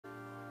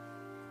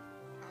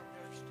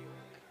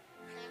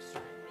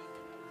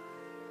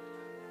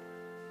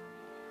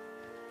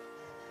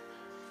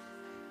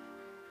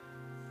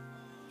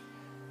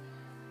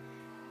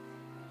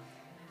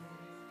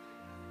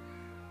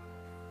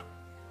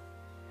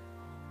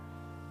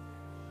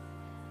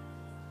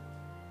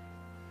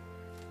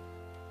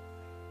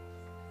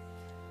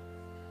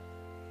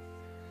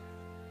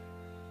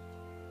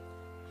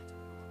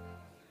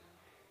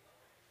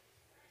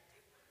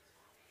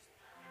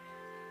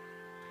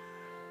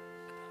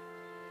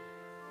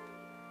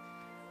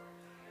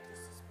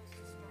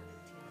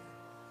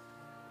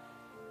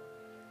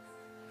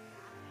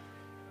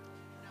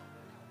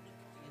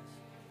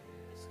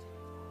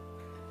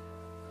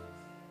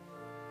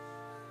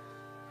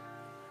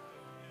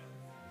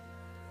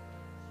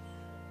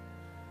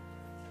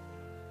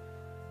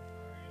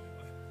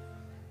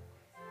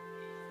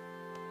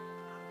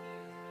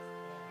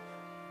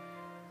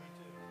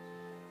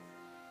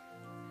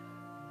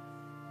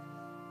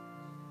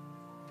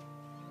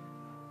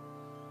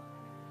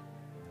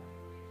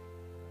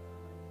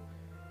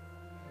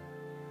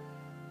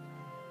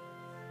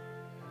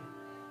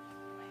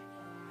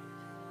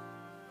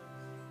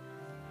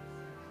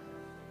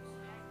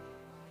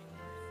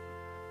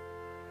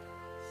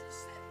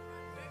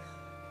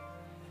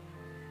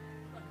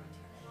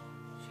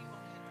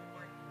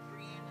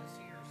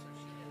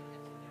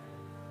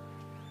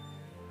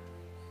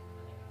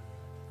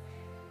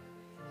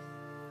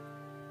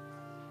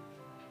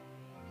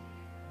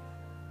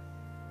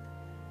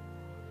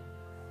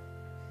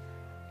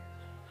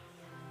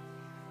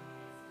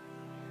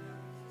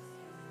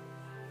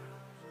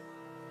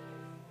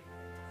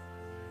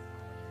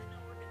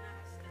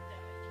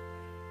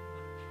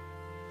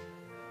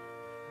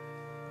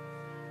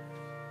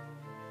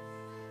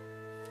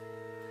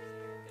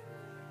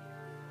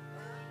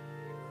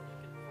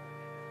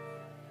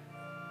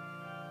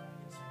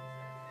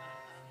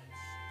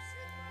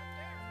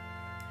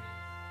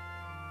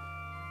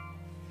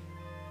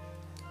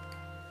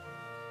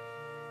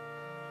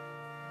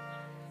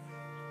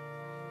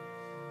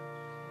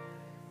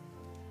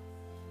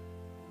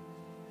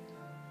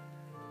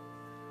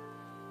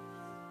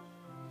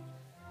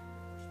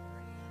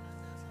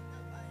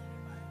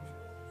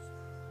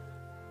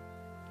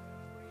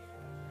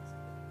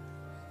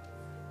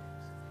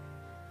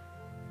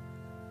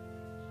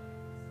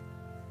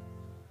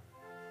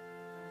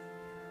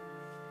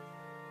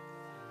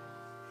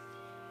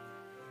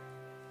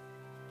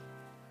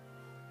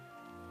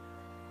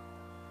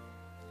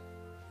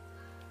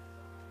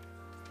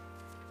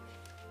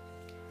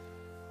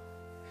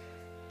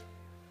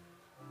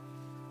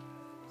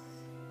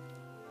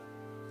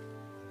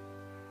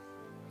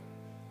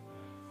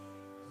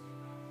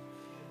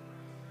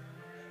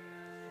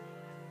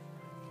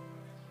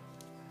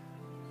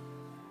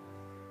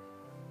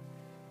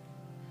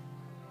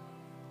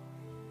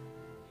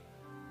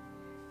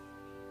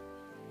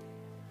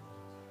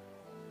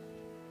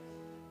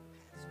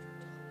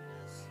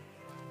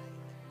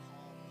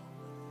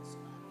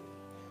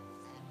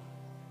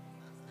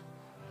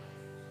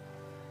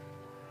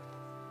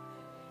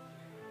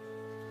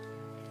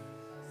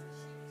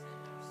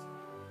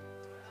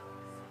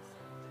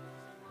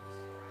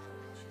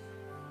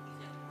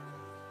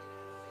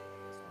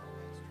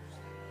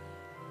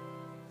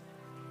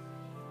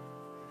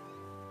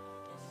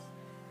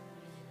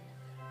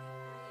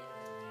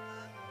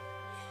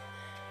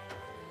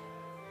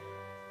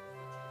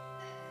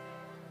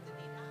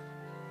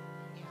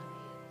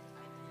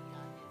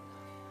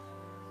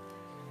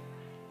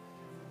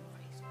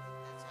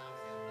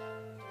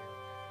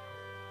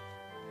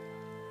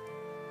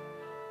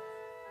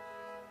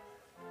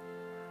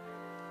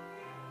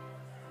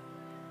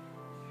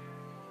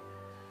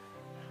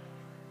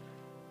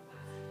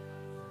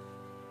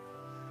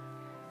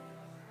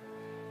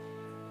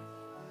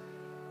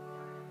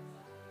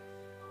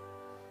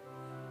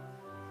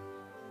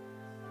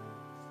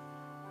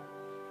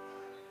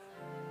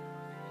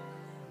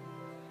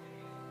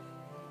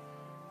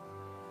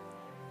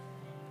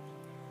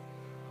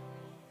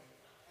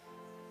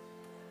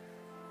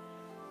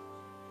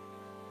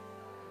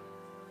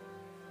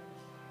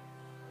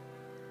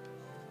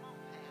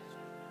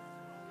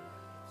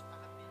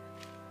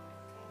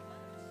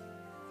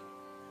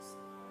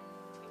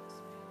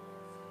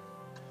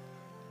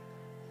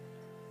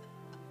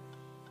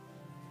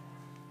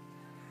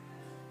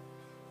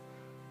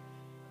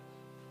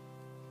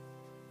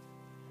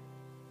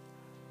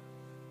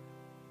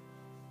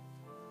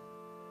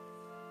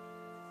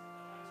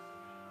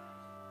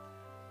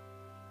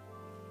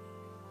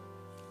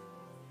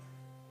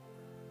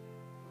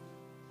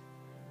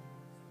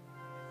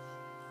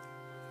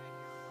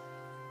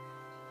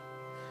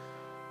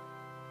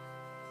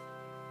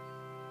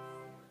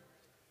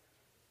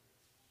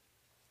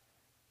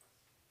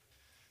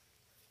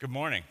Good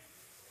morning.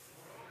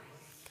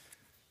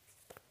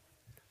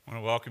 I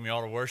want to welcome you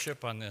all to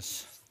worship on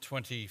this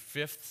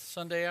 25th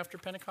Sunday after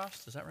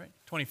Pentecost. Is that right?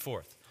 24th.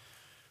 Whew,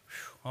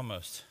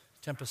 almost.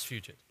 Tempus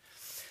fugit.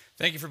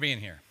 Thank you for being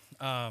here.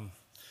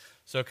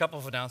 So a couple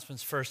of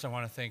announcements. First, I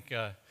want to thank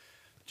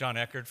John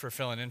Eckert for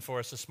filling in for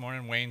us this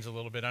morning. Wayne's a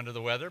little bit under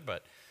the weather,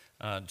 but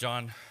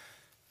John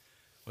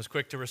was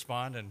quick to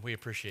respond, and we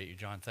appreciate you,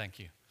 John. Thank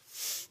you.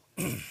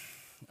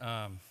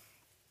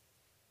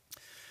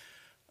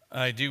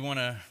 I do want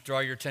to draw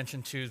your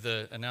attention to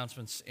the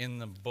announcements in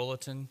the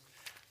bulletin.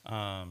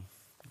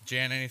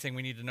 Jan, anything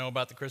we need to know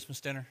about the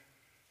Christmas dinner?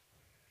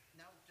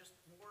 No, just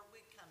more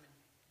week coming.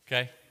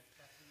 Okay.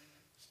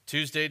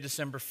 Tuesday,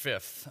 December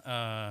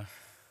 5th.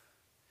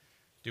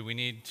 Do we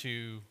need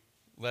to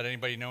let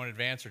anybody know in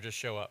advance or just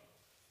show up?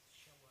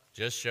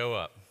 Just show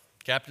up.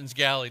 Captain's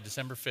Galley,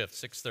 December 5th,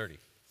 6:30.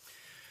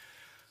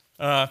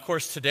 Of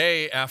course,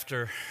 today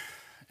after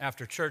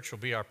church will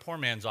be our poor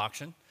man's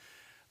auction.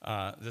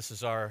 This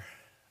is our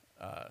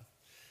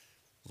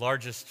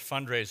largest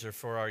fundraiser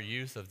for our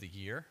youth of the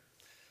year.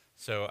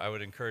 So I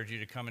would encourage you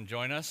to come and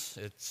join us.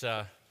 It's,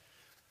 I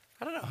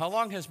don't know, how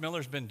long has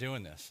Miller's been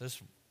doing this? This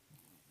has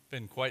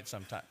been quite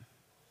some time.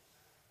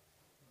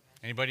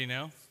 Anybody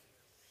know?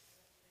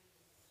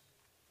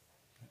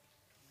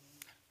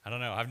 I don't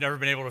know. I've never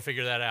been able to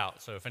figure that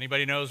out. So if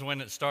anybody knows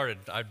when it started,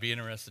 I'd be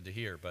interested to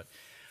hear. But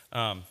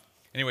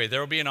anyway, there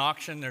will be an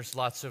auction. There's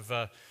lots of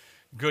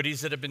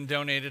goodies that have been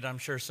donated. I'm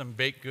sure some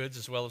baked goods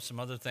as well as some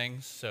other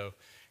things. So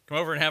come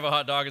over and have a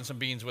hot dog and some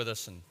beans with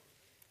us and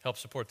help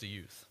support the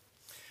youth.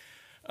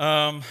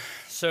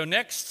 So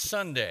next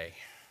Sunday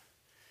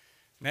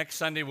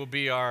will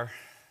be our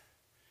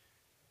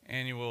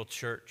annual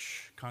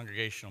church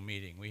congregational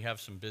meeting. We have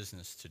some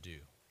business to do.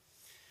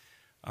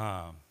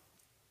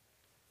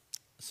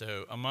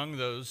 So among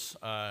those,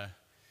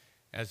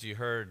 as you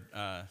heard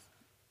our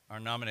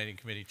nominating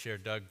committee chair,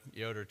 Doug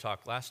Yoder,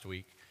 talk last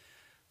week,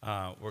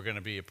 we're going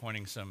to be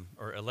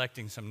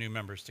electing some new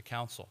members to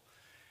council.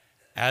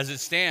 As it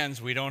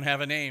stands, we don't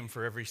have a name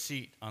for every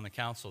seat on the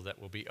council that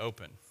will be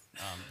open.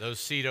 Those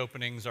seat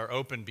openings are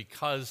open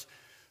because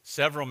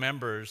several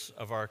members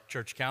of our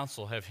church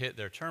council have hit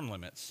their term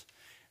limits.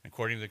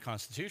 According to the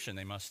Constitution,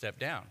 they must step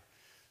down.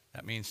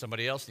 That means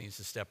somebody else needs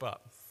to step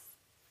up.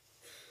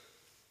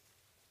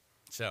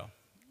 So,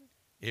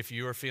 if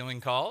you are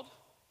feeling called,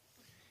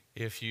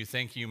 if you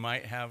think you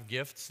might have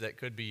gifts that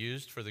could be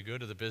used for the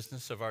good of the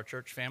business of our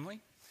church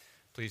family,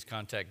 please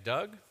contact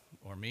Doug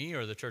or me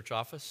or the church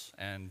office,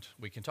 and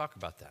we can talk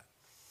about that.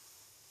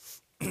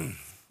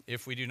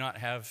 If we do not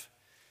have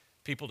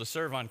people to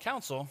serve on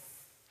council,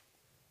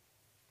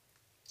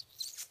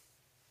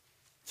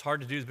 it's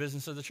hard to do the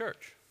business of the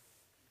church.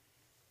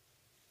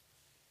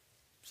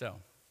 So,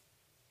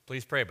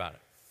 please pray about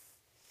it.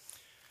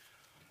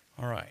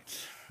 All right.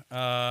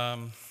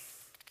 The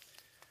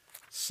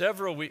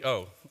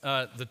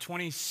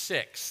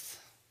 26th.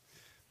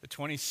 The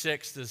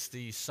 26th is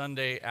the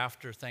Sunday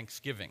after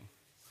Thanksgiving.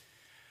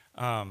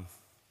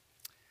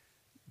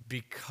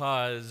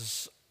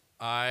 Because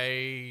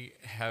I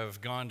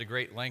have gone to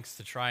great lengths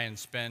to try and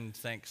spend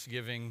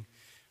Thanksgiving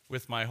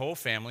with my whole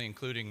family,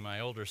 including my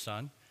older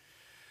son,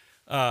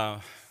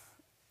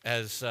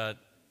 as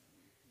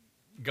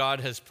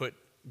God has put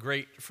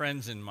great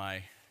friends in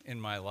my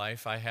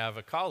life. I have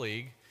a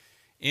colleague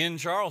in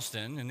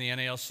Charleston in the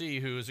NALC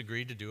who has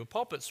agreed to do a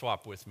pulpit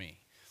swap with me.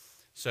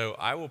 So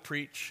I will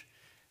preach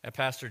at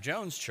Pastor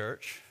Jones'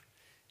 church,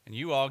 and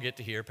you all get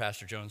to hear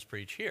Pastor Jones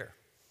preach here.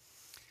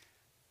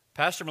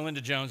 Pastor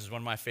Melinda Jones is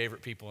one of my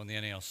favorite people in the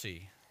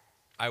NALC.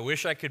 I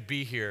wish I could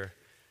be here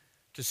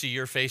to see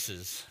your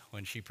faces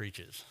when she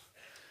preaches.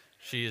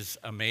 She is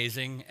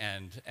amazing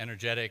and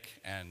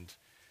energetic and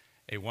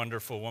a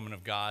wonderful woman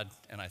of God,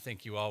 and I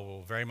think you all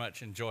will very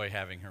much enjoy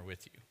having her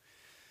with you.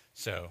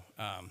 So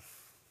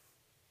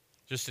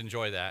just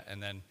enjoy that, and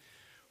then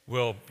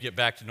we'll get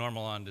back to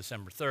normal on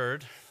December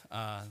 3rd.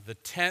 The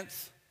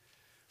 10th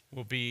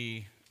will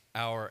be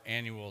our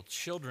annual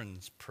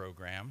children's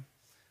program,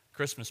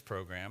 Christmas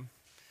program.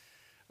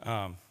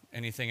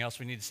 Anything else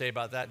we need to say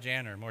about that,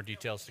 Jan, or more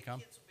details to come?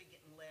 Kids will be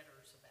getting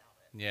letters about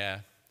it.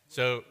 Yeah.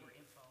 So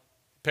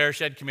Parish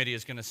Ed Committee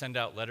is going to send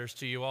out letters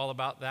to you all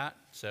about that.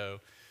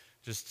 So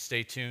just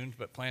stay tuned,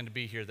 but plan to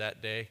be here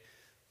that day.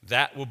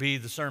 That will be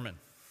the sermon,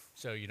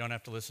 so you don't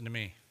have to listen to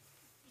me.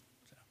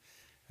 So,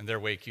 and they're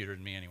way cuter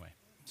than me anyway.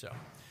 So,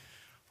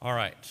 all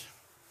right.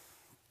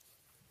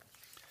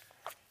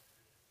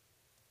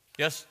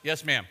 Yes,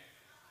 ma'am.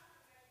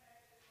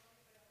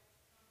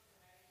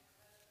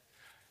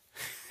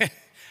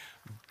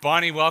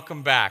 Bonnie,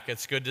 welcome back.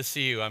 It's good to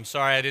see you. I'm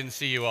sorry I didn't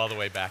see you all the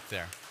way back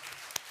there.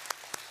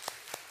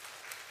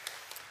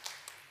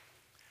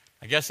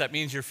 I guess that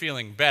means you're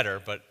feeling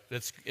better, but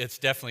it's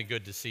definitely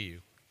good to see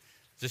you.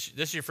 Is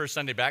this your first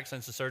Sunday back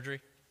since the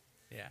surgery?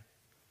 Yeah.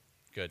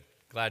 Good.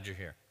 Glad you're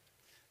here.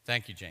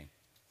 Thank you, Jane.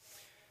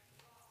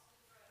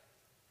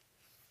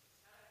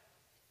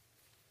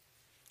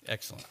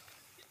 Excellent.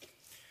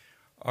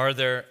 Are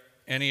there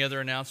any other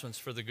announcements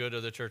for the good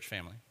of the church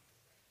family?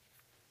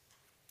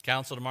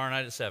 Council tomorrow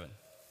night at 7.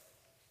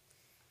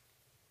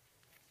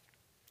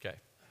 Okay.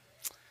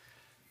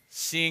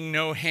 Seeing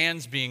no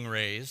hands being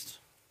raised,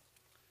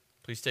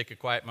 please take a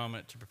quiet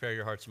moment to prepare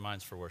your hearts and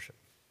minds for worship.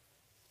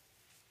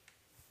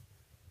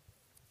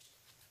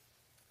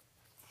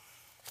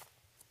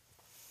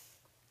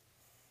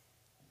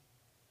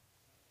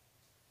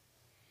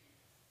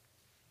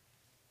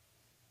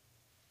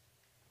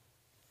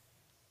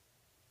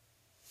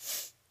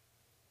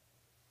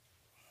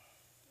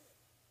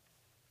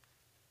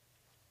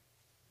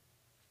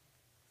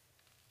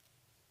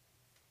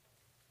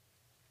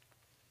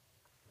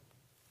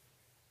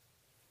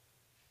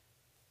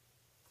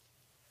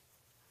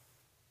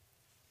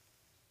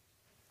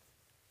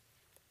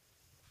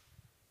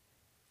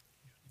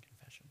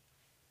 Confession.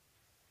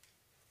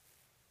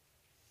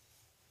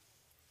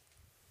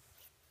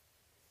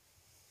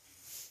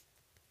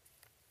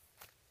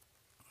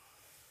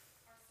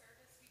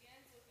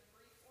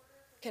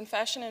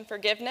 Confession and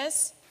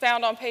forgiveness,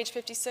 found on page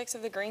 56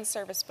 of the Green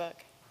Service Book.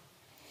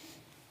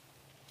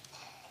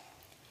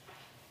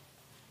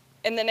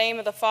 In the name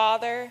of the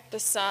Father, the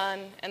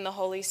Son, and the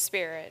Holy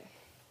Spirit.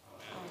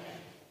 Amen.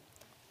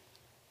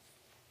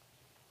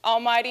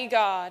 Almighty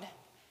God,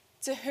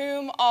 to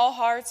whom all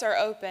hearts are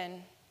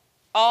open,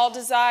 all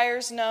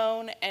desires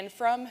known, and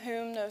from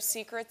whom no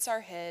secrets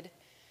are hid,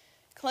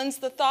 cleanse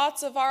the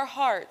thoughts of our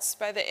hearts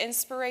by the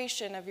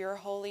inspiration of your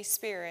Holy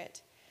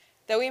Spirit,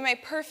 that we may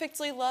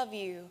perfectly love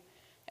you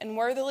and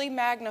worthily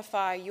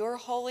magnify your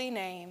holy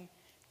name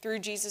through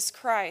Jesus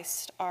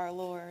Christ our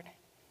Lord.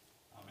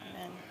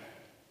 Amen.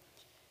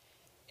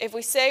 If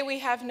we say we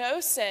have no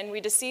sin,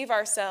 we deceive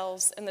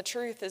ourselves and the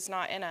truth is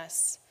not in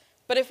us.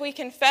 But if we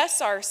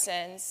confess our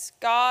sins,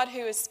 God,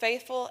 who is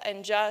faithful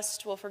and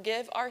just, will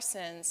forgive our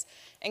sins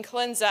and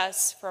cleanse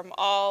us from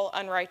all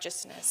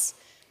unrighteousness.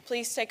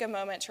 Please take a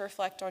moment to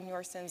reflect on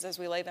your sins as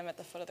we lay them at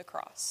the foot of the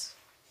cross.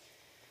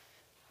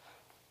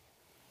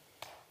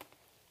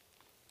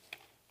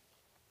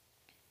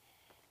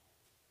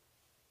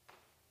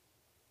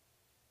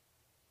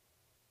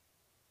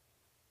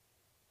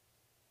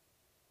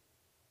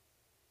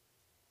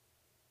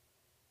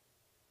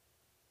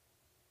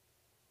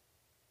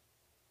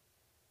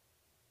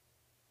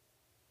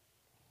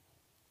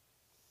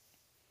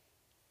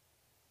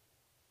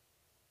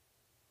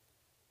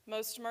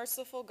 Most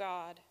merciful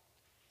God,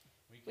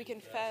 we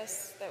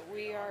confess that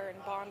we are in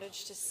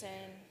bondage to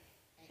sin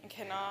and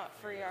cannot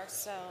free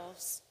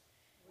ourselves.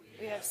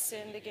 We have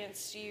sinned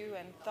against you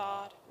in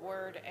thought,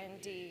 word,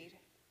 and deed,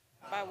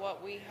 by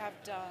what we have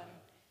done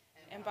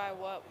and by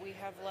what we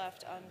have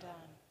left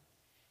undone.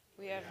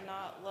 We have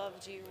not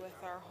loved you with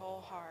our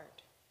whole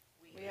heart.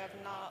 We have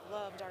not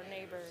loved our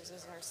neighbors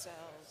as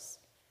ourselves.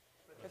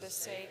 For the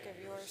sake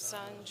of your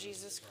Son,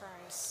 Jesus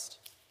Christ,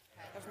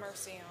 have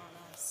mercy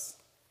on us.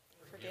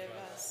 Forgive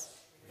us,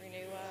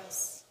 renew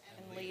us,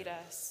 and lead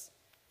us,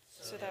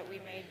 so that we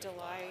may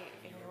delight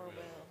in your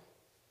will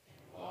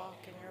and walk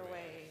in your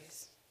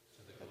ways,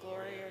 to the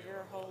glory of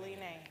your holy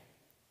name.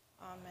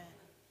 Amen.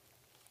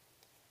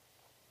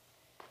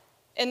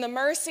 In the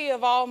mercy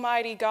of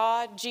Almighty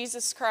God,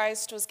 Jesus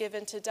Christ was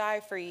given to die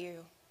for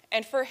you,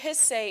 and for his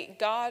sake,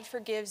 God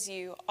forgives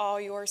you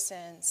all your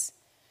sins.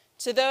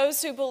 To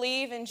those who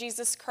believe in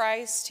Jesus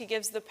Christ, he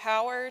gives the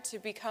power to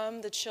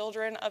become the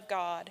children of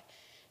God,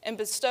 and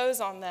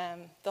bestows on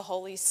them the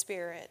Holy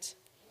Spirit.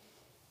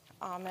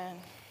 Amen.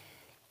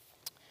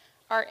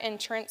 Our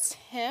entrance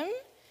hymn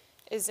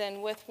is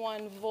in With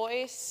One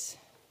Voice,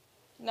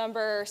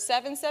 number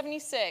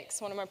 776,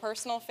 one of my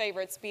personal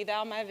favorites, Be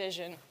Thou My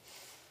Vision.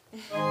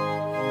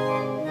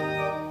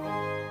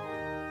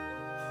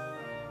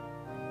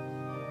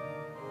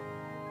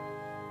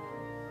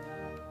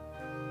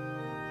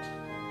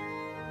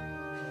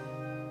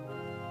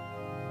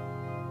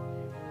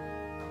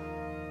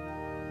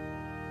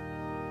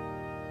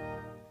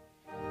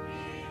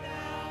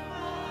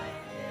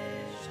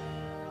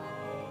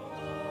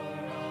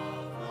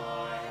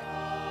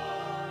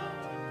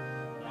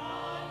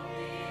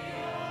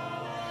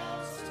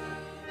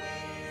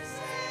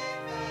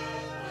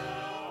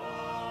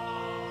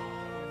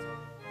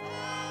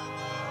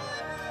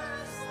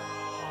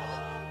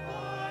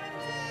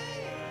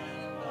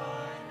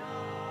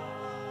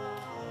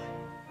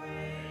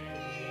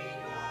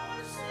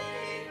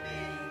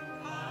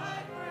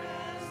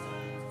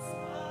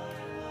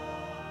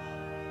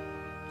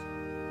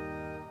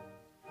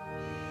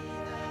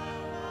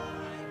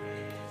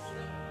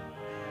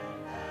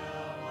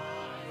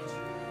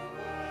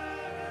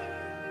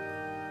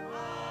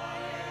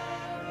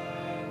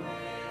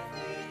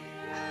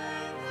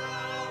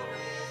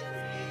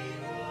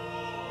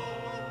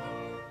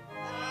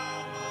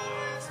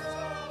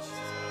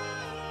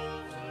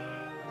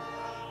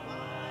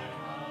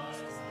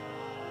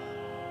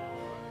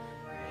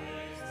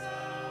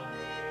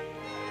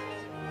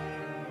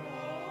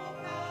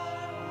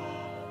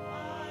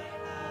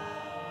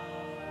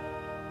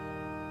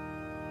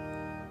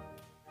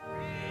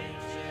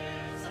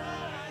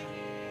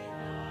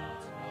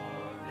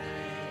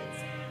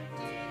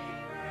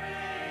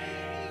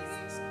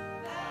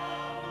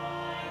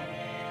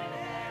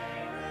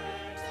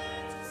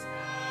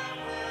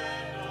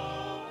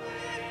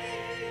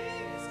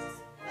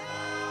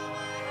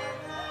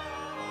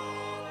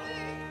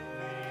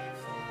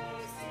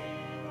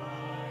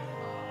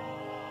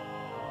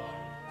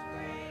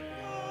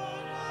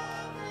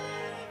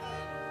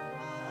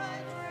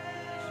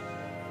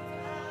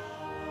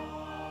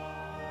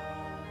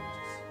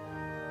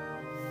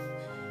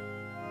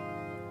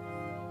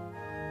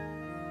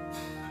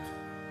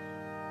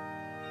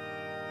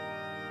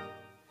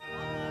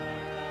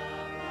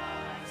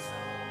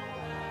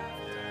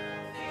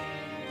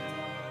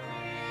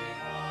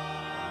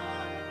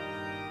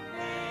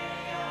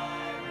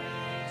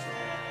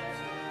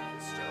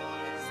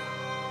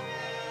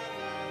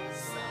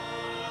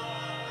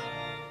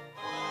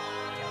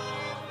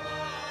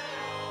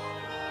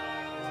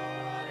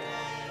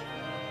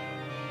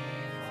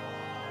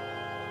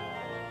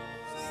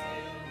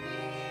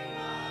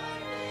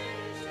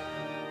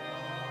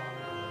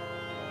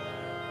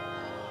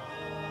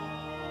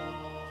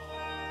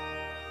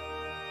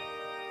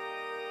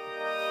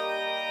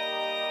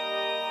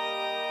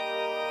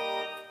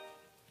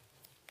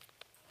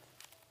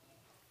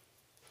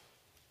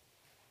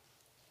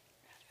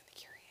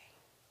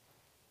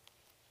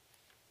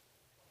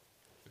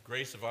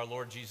 grace of our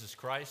Lord Jesus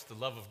Christ, the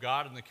love of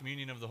God, and the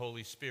communion of the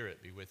Holy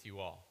Spirit be with you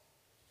all.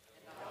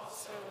 And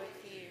also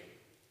with you.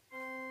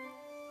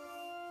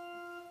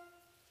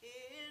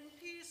 In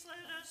peace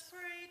let us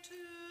pray to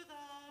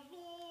the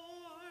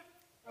Lord.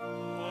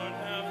 Lord,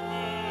 have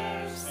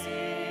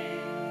mercy.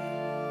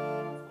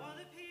 For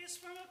the peace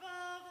from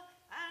above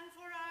and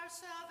for our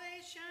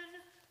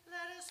salvation,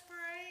 let us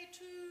pray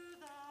to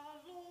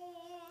the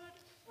Lord.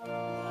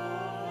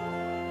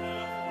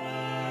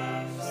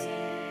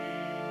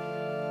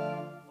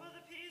 For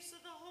the peace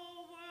of the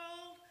whole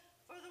world,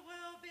 for the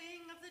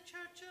well-being of the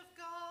Church of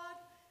God,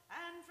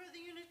 and for the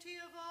unity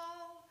of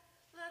all,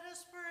 let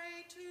us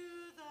pray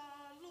to the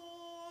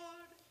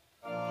Lord.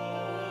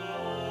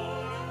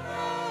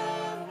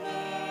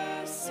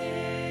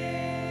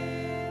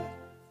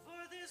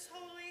 For this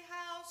holy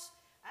house,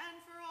 and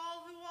for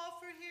all who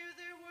offer here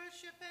their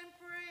worship and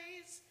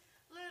praise,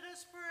 let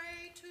us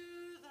pray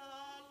to the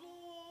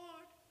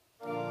Lord.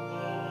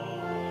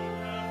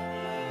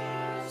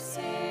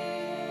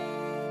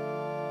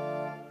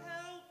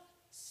 Help,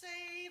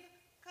 save,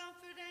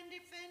 comfort, and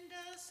defend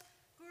us,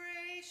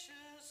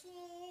 gracious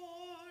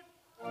Lord.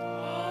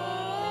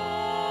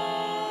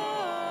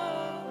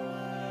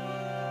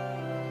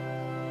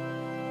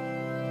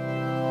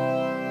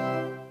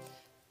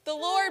 The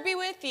Lord be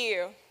with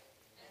you.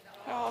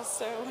 And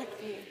also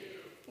with you.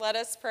 Let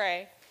us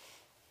pray.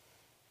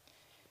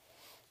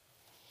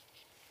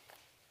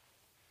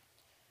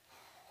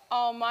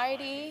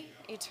 Almighty,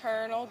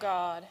 eternal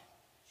God,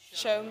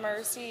 show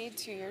mercy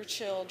to your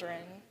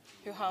children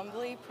who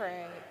humbly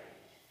pray,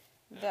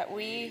 that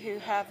we who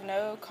have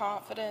no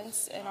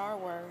confidence in our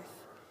worth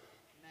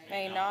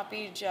may not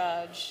be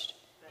judged,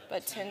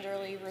 but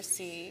tenderly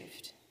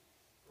received.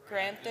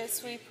 Grant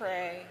this, we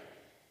pray,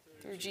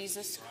 through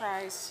Jesus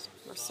Christ,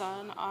 your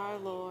Son, our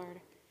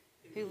Lord,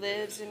 who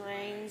lives and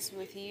reigns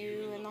with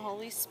you in the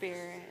Holy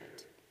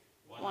Spirit,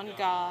 one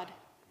God,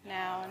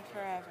 now and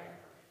forever.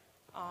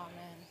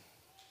 Amen.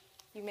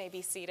 You may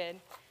be seated.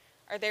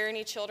 Are there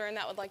any children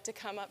that would like to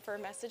come up for a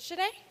message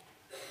today?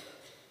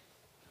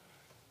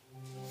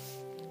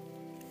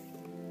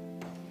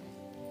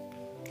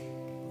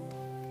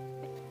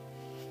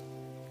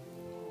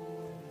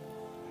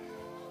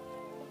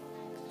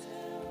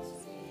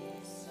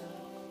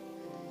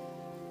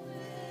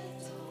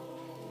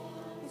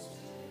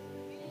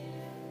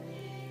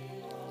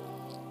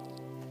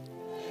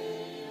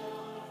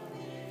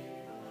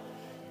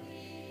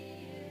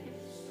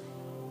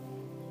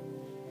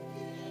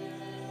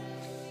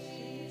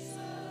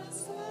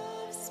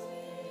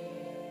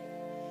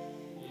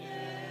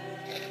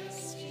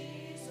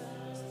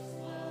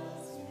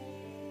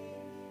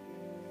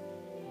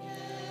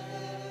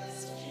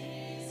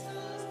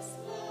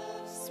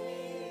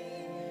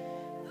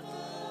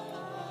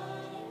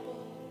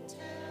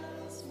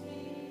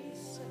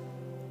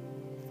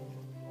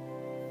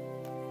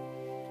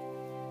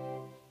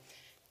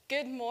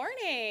 Good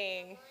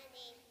morning.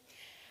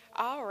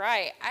 All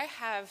right, I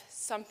have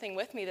something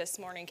with me this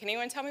morning. Can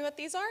anyone tell me what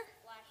these are?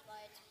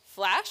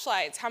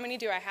 Flashlights. How many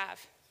do I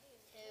have?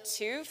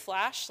 Two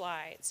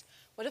flashlights.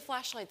 What do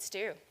flashlights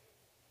do?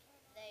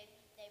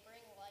 They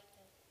bring light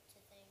to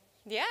things.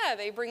 Yeah,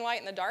 they bring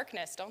light in the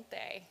darkness, don't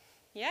they?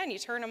 Yeah, and you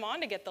turn them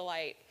on to get the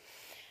light.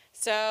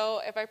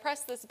 So if I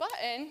press this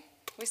button,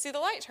 we see the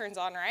light turns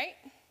on, right?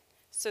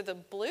 So the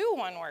blue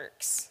one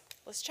works.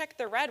 Let's check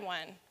the red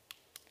one.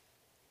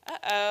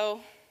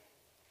 Uh-oh.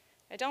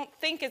 I don't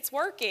think it's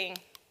working.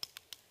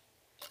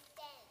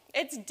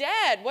 It's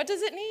dead. What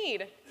does it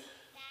need?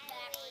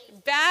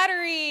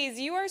 Batteries.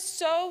 You are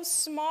so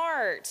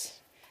smart.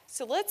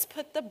 So let's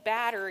put the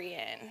battery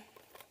in.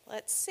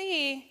 Let's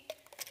see.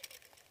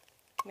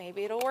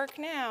 Maybe it'll work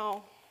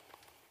now.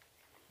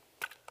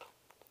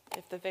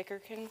 If the vicar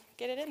can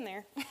get it in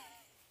there.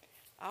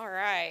 All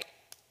right.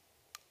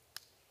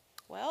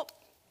 Well,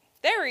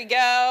 there we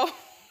go.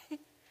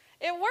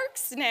 It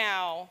works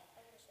now.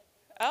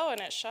 Oh,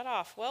 and it shut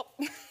off. Well,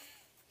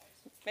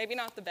 maybe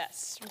not the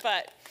best,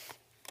 but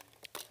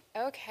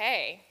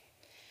okay.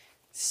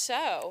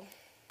 So,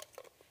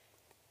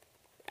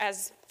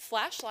 as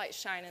flashlights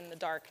shine in the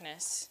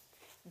darkness,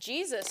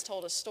 Jesus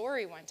told a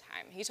story one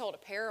time. He told a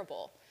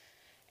parable,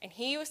 and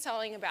he was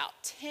telling about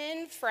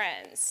 10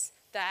 friends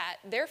that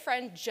their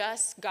friend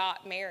just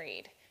got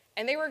married,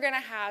 and they were going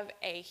to have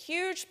a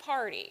huge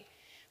party,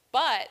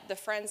 but the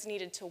friends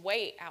needed to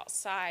wait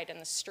outside in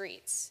the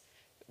streets.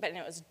 But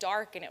it was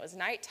dark and it was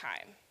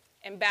nighttime.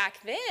 And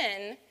back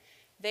then,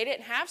 they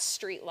didn't have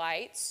street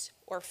lights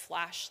or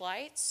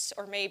flashlights,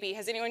 or maybe,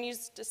 has anyone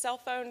used a cell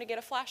phone to get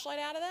a flashlight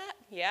out of that?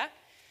 Yeah?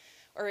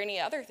 Or any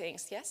other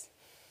things, yes?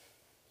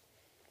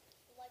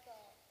 Like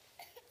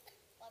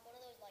one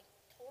of those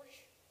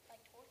torches?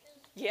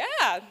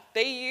 Yeah,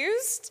 they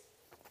used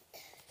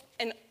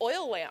an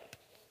oil lamp.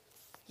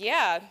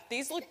 Yeah,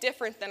 these look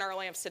different than our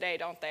lamps today,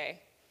 don't they?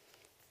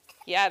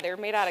 Yeah, they're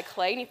made out of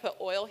clay, and you put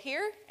oil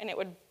here, and it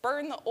would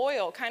burn the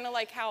oil, kind of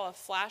like how a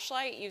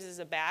flashlight uses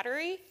a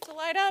battery to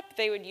light up.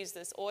 They would use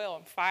this oil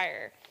and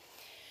fire.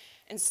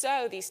 And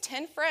so these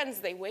 10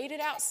 friends, they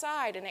waited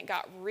outside, and it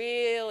got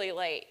really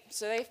late,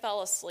 so they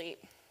fell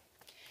asleep.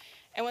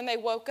 And when they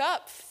woke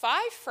up,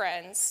 5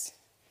 friends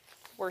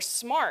were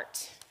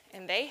smart,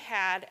 and they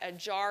had a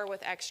jar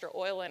with extra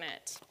oil in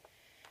it.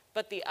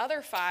 But the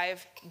other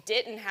 5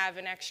 didn't have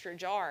an extra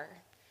jar.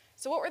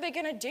 So what were they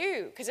going to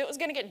do? Because it was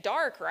going to get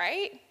dark,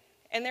 right?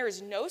 And there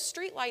was no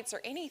street lights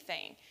or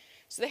anything.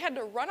 So they had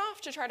to run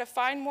off to try to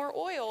find more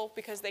oil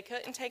because they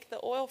couldn't take the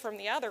oil from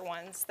the other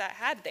ones that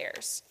had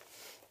theirs.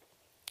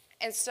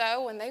 And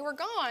so when they were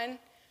gone,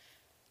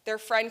 their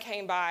friend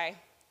came by,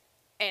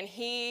 and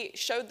he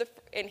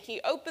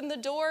opened the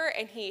door,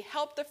 and he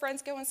helped the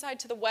friends go inside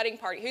to the wedding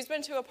party. Who's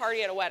been to a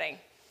party at a wedding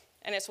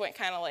and it's went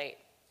kind of late?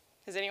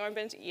 Has anyone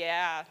been to?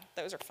 Yeah,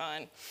 those are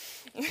fun.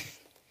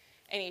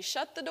 And he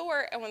shut the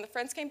door, and when the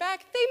friends came back,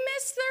 they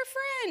missed their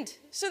friend.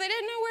 So they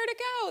didn't know where to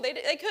go.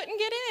 They couldn't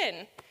get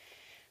in,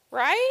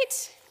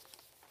 right?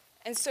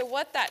 And so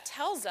what that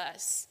tells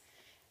us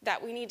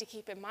that we need to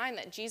keep in mind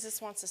that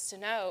Jesus wants us to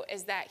know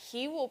is that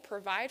he will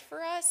provide for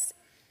us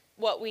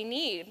what we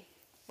need,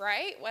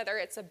 right? Whether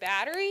it's a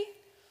battery,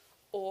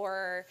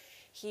 or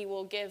he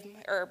will give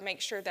or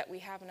make sure that we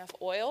have enough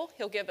oil.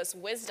 He'll give us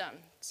wisdom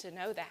to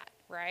know that,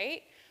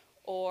 right?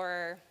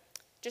 Or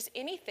just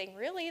anything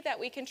really that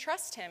we can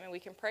trust him, and we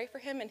can pray for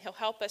him, and he'll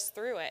help us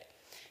through it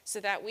so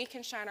that we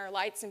can shine our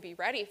lights and be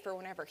ready for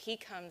whenever he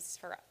comes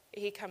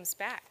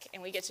back,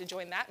 and we get to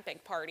join that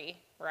big party,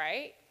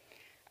 right?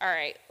 All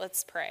right,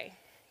 let's pray.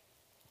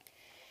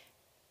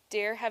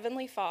 Dear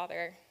Heavenly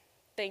Father,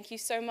 thank you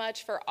so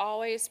much for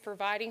always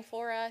providing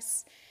for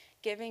us,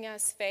 giving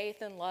us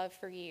faith and love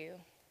for you.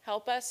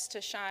 Help us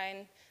to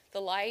shine the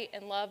light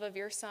and love of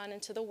your Son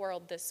into the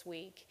world this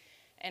week,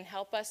 and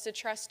help us to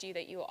trust you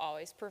that you will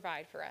always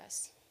provide for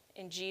us.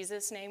 In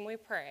Jesus' name we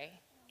pray.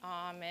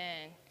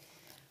 Amen.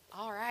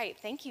 All right,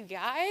 thank you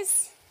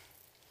guys.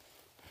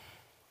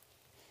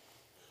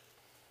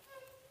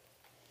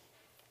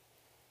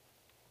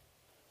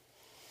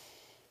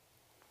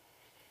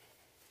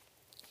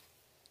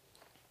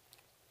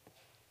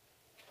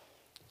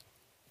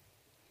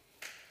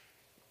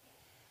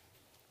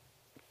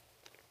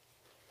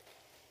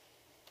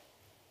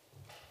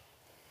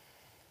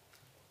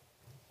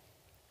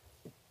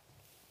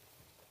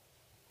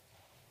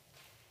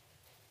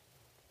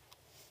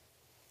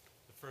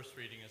 The first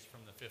reading is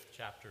from the 5th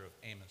chapter of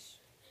Amos.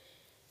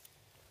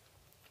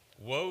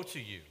 Woe to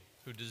you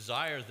who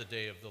desire the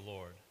day of the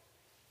Lord.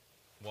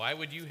 Why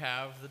would you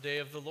have the day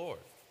of the Lord?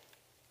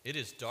 It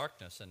is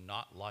darkness and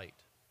not light,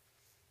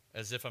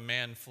 as if a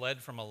man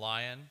fled from a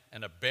lion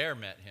and a bear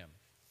met him,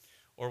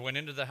 or went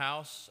into the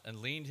house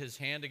and leaned his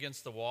hand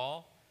against the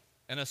wall,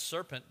 and a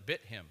serpent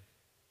bit him.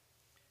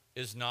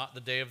 Is not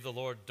the day of the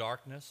Lord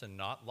darkness and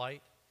not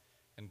light,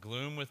 and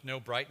gloom with no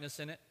brightness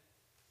in it?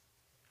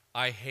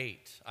 I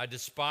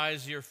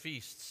despise your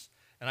feasts,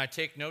 and I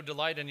take no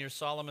delight in your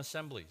solemn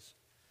assemblies.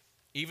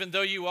 Even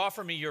though you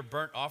offer me your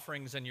burnt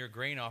offerings and your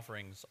grain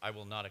offerings, I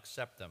will not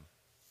accept them.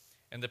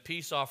 And the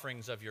peace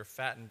offerings of your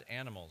fattened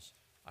animals,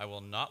 I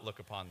will not look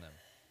upon them.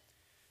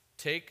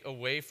 Take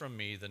away from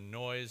me the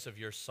noise of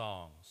your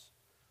songs.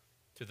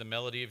 To the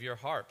melody of your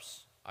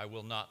harps, I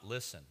will not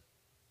listen.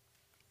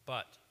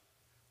 But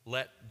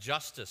let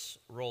justice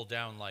roll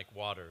down like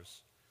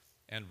waters,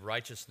 and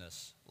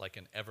righteousness like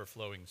an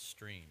ever-flowing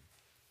stream.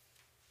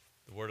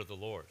 The word of the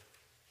Lord.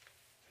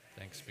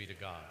 Thanks be to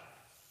God.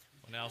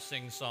 We'll now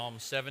sing Psalm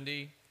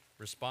 70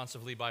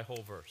 responsively by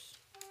whole verse.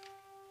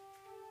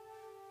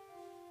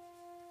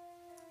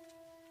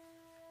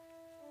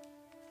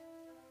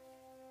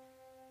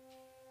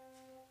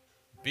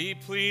 Be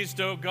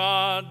pleased, O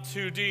God,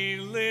 to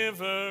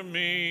deliver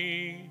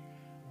me.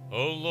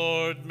 O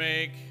Lord,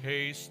 make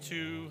haste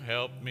to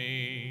help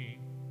me.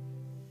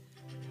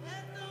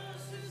 Let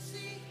those who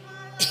seek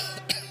my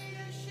life be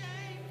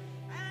ashamed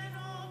and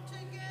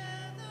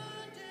altogether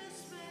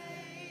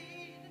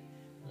dismayed.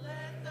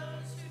 Let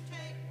those who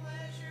take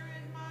pleasure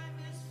in my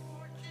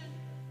misfortune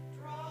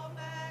draw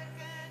back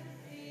and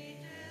be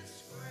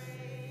disgraced.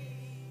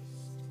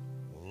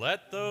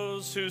 Let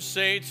those who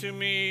say to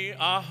me,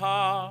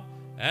 Aha,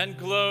 and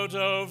gloat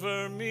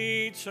over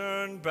me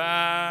turn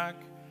back,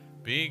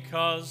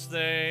 because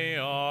they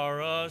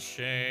are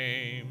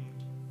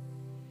ashamed.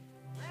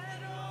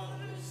 Let all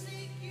who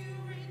seek you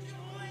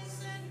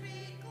rejoice and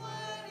be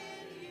glad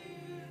in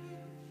you.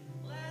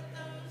 Let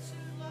those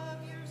who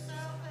love your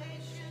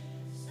salvation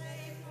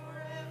say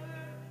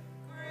forever,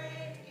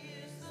 great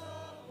is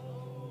the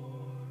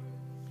Lord.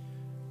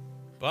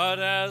 But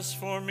as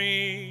for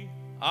me,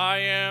 I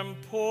am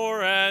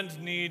poor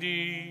and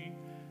needy.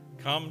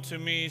 Come to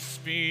me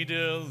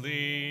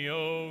speedily,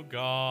 O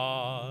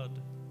God.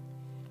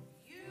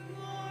 You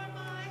are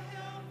my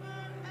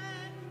helper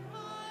and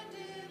my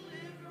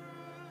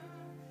deliverer.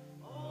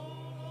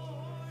 O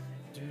Lord,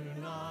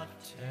 Do not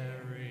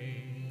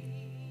tarry.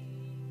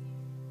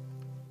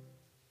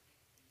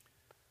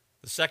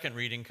 The second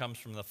reading comes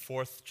from the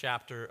 4th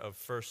chapter of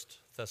 1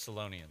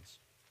 Thessalonians.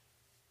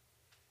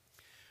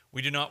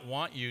 We do not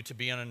want you to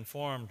be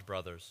uninformed,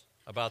 brothers,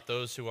 about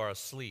those who are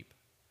asleep,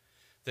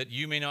 that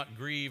you may not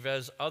grieve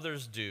as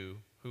others do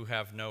who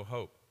have no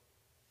hope.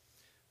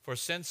 For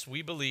since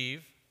we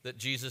believe that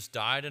Jesus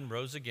died and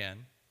rose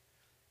again,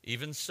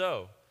 even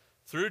so,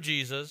 through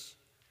Jesus,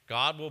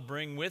 God will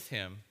bring with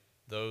him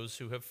those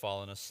who have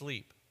fallen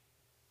asleep.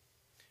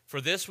 For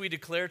this we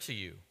declare to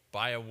you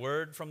by a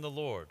word from the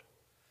Lord,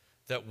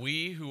 that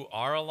we who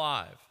are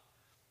alive,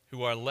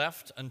 who are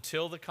left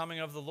until the coming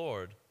of the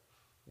Lord,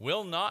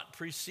 will not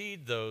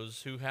precede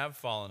those who have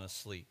fallen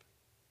asleep.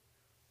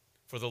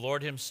 For the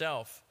Lord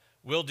himself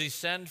will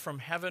descend from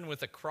heaven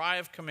with a cry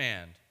of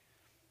command,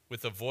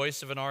 with the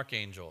voice of an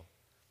archangel,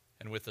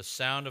 and with the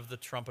sound of the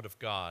trumpet of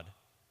God.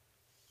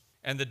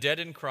 And the dead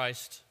in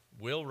Christ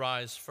will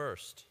rise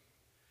first.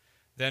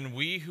 Then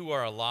we who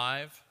are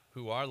alive,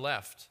 who are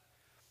left,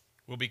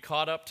 will be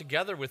caught up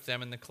together with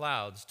them in the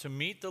clouds to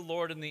meet the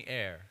Lord in the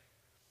air,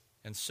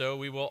 and so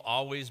we will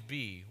always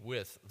be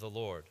with the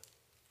Lord.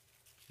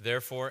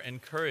 Therefore,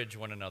 encourage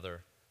one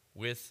another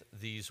with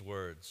these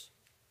words.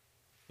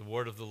 The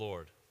word of the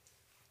Lord.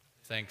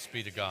 Thanks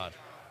be to God.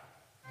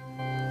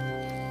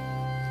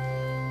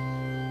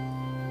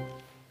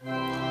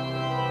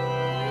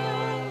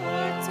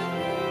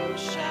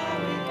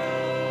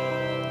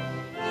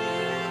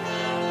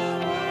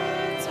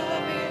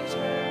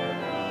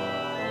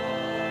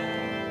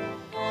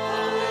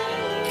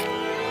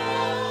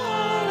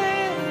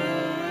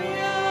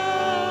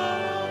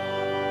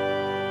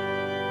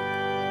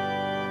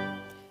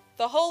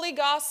 The Holy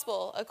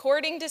Gospel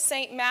according to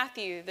St.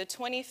 Matthew, the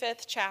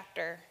 25th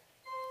chapter.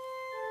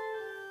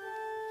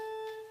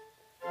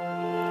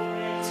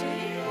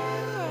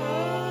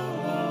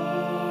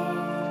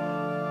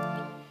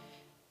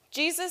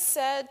 Jesus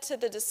said to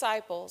the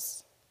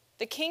disciples,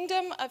 "The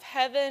kingdom of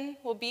heaven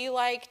will be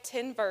like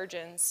 10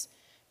 virgins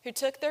who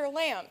took their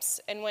lamps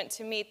and went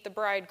to meet the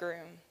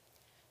bridegroom.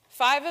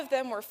 5 of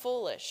them were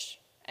foolish,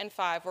 and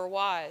 5 were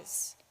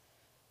wise.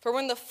 For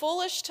when the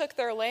foolish took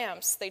their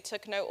lamps, they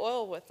took no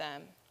oil with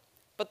them,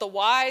 but the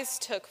wise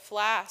took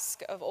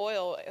flasks of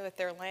oil with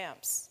their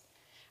lamps.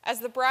 As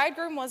the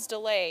bridegroom was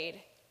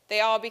delayed, they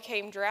all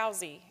became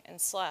drowsy and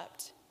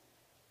slept.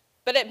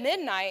 But at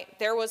midnight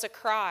there was a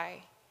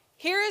cry,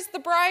 'Here is the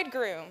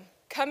bridegroom,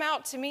 come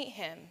out to meet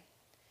him.'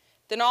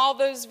 Then all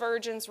those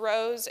virgins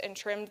rose and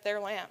trimmed their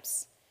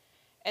lamps.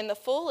 And the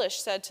foolish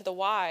said to the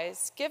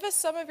wise, 'Give us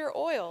some of your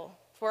oil,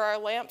 for our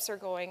lamps are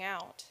going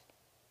out.'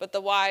 But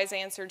the wise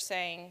answered,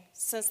 saying,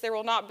 'Since there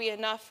will not be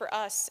enough for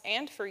us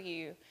and for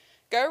you,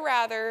 go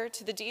rather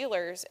to the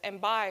dealers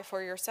and buy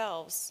for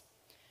yourselves.'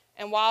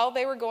 And while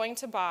they were going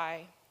to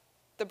buy,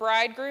 the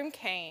bridegroom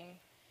came,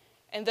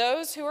 and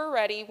those who were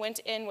ready went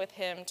in with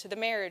him to the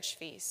marriage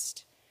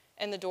feast,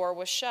 and the door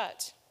was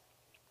shut.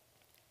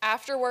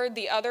 Afterward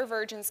the other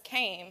virgins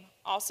came,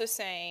 also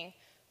saying,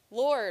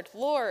 'Lord,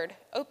 Lord,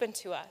 open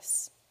to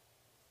us.'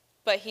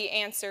 But he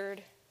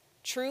answered,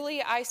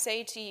 'Truly I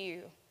say to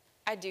you,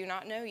 I do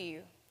not know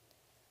you.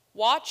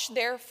 Watch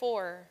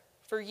therefore,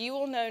 for you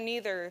will know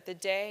neither the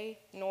day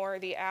nor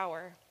the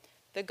hour.'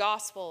 The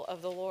gospel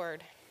of the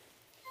Lord.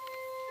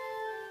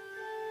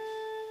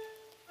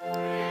 Praise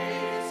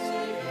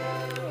to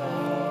you,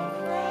 O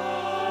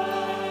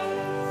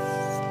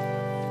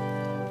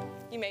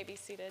Christ. You may be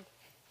seated.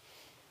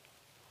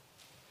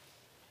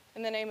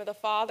 In the name of the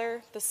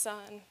Father, the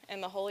Son,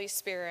 and the Holy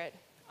Spirit.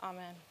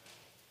 Amen.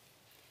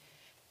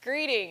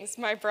 Greetings,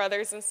 my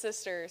brothers and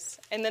sisters,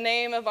 in the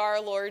name of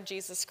our Lord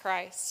Jesus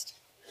Christ.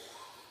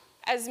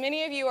 As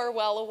many of you are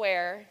well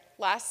aware,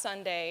 last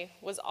Sunday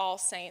was All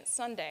Saints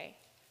Sunday,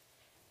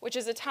 which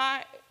is a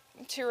time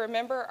to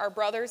remember our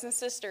brothers and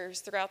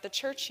sisters throughout the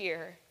church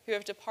year who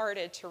have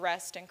departed to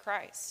rest in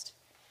Christ.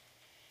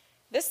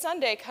 This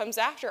Sunday comes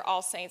after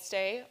All Saints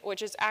Day,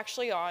 which is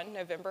actually on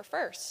November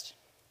 1st.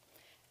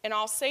 And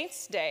All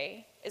Saints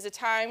Day is a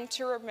time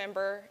to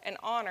remember and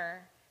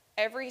honor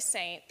every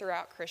saint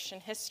throughout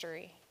Christian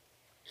history.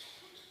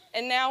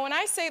 And now when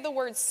I say the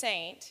word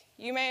saint,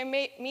 you may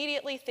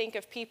immediately think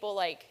of people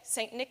like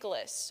St.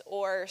 Nicholas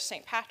or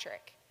St.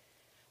 Patrick.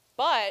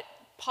 But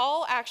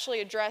Paul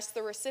actually addressed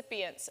the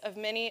recipients of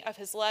many of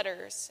his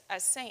letters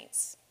as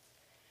saints.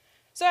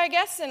 So I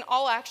guess in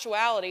all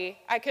actuality,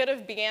 I could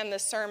have began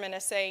this sermon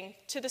as saying,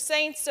 "To the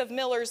saints of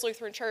Miller's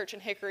Lutheran Church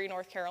in Hickory,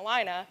 North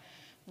Carolina,"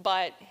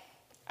 but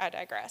I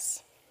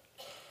digress.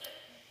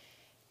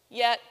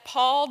 Yet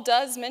Paul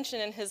does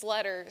mention in his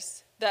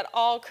letters that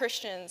all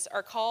Christians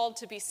are called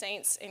to be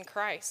saints in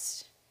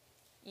Christ.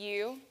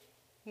 You,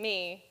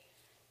 me,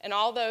 and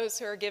all those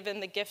who are given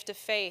the gift of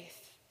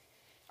faith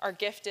are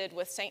gifted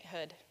with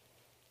sainthood.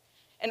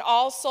 And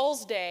All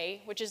Souls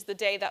Day, which is the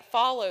day that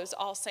follows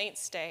All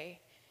Saints Day,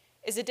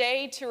 is a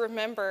day to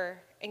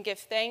remember and give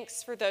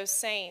thanks for those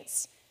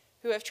saints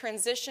who have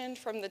transitioned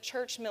from the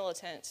church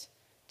militant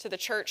to the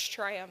church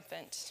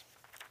triumphant,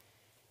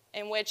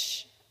 in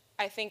which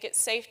I think it's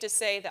safe to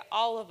say that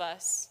all of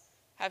us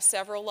have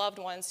several loved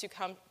ones who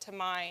come to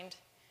mind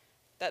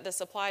that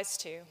this applies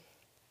to,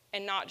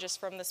 and not just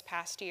from this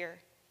past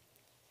year.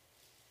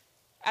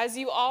 As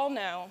you all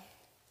know,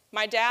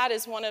 my dad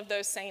is one of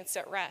those saints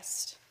at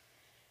rest.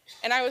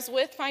 And I was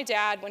with my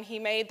dad when he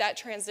made that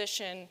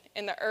transition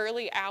in the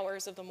early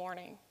hours of the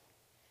morning.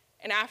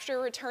 And after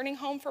returning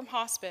home from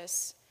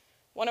hospice,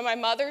 one of my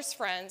mother's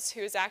friends,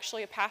 who is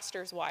actually a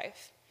pastor's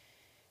wife,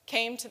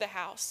 came to the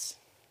house.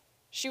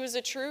 She was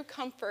a true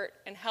comfort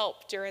and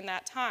help during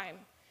that time,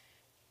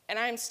 and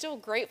I am still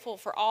grateful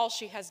for all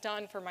she has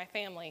done for my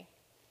family.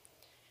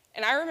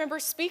 And I remember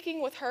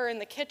speaking with her in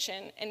the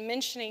kitchen and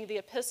mentioning the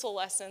epistle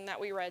lesson that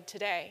we read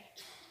today.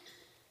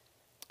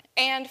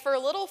 And for a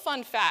little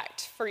fun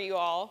fact for you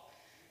all,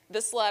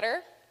 this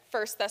letter,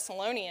 1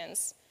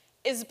 Thessalonians,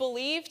 is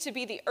believed to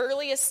be the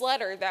earliest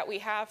letter that we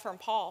have from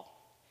Paul.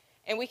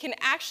 And we can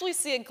actually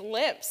see a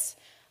glimpse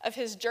of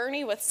his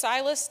journey with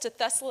Silas to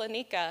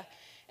Thessalonica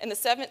in the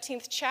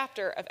 17th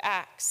chapter of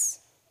Acts.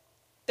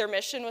 Their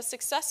mission was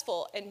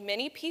successful, and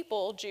many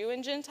people, Jew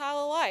and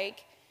Gentile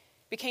alike,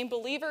 became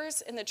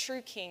believers in the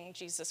true King,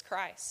 Jesus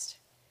Christ.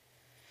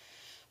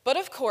 But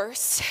of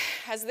course,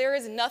 as there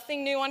is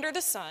nothing new under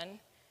the sun,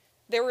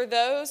 there were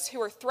those who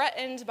were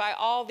threatened by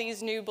all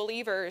these new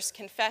believers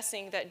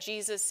confessing that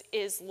Jesus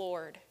is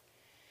Lord.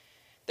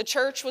 The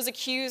church was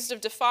accused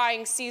of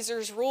defying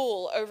Caesar's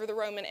rule over the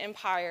Roman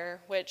Empire,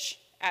 which,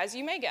 as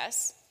you may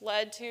guess,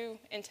 led to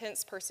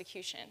intense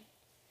persecution.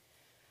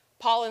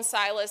 Paul and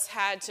Silas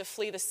had to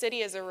flee the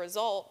city as a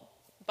result,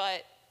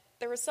 but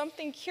there was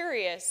something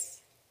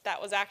curious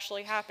that was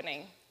actually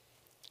happening.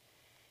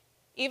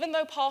 Even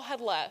though Paul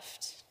had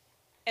left,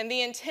 and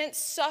the intense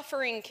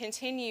suffering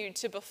continued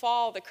to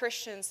befall the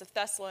Christians of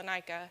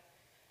Thessalonica,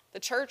 the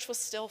church was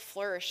still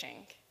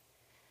flourishing.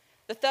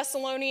 The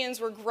Thessalonians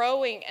were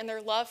growing in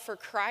their love for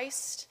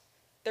Christ,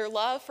 their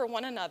love for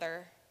one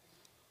another,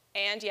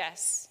 and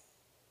yes,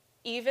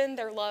 even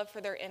their love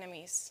for their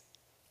enemies.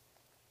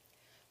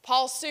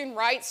 Paul soon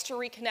writes to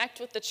reconnect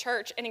with the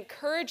church and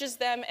encourages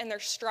them in their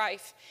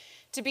strife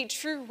to be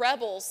true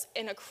rebels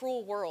in a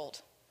cruel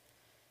world.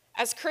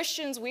 As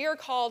Christians, we are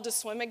called to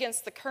swim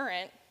against the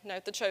current,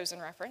 note the Chosen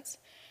reference,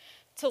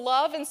 to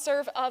love and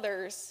serve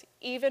others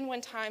even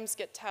when times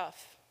get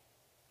tough.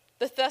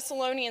 The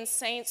Thessalonian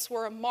saints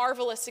were a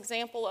marvelous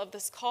example of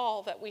this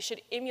call that we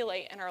should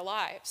emulate in our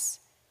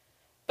lives.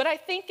 But I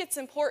think it's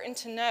important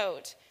to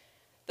note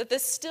that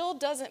this still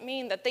doesn't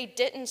mean that they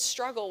didn't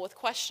struggle with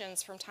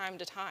questions from time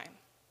to time.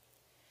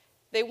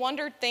 They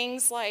wondered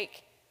things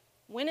like,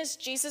 when is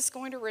Jesus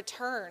going to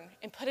return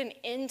and put an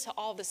end to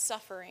all this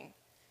suffering?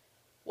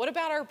 What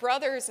about our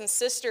brothers and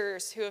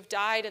sisters who have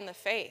died in the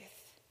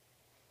faith?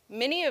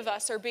 Many of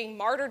us are being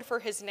martyred for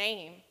his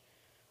name.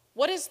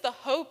 What is the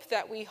hope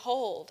that we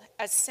hold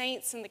as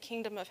saints in the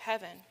kingdom of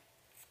heaven?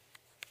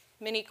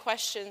 Many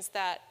questions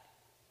that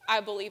I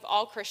believe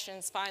all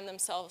Christians find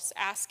themselves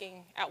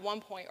asking at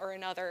one point or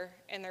another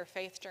in their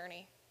faith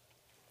journey.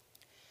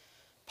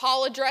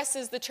 Paul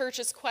addresses the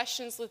church's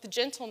questions with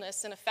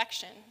gentleness and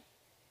affection.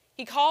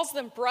 He calls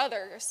them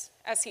brothers,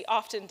 as he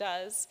often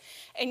does,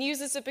 and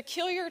uses a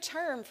peculiar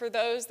term for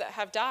those that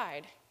have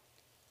died.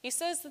 He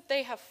says that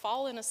they have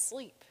fallen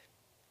asleep.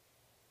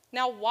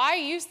 Now, why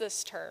use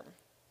this term?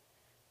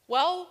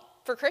 Well,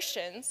 for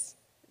Christians,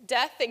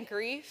 death and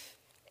grief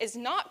is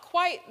not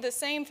quite the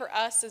same for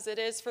us as it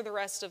is for the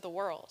rest of the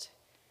world.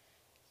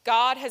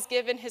 God has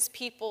given his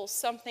people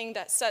something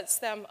that sets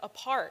them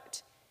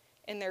apart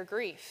in their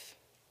grief.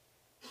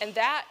 And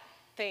that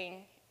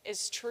thing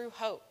is true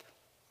hope.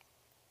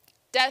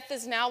 Death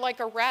is now like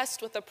a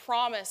rest with a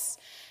promise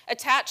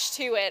attached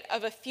to it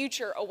of a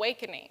future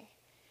awakening.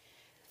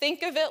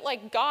 Think of it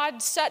like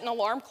God set an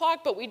alarm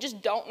clock, but we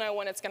just don't know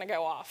when it's going to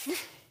go off.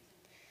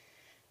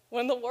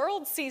 When the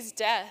world sees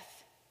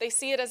death, they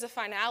see it as a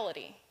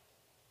finality.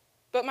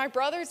 But my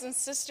brothers and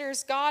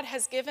sisters, God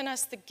has given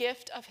us the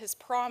gift of his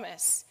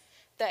promise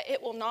that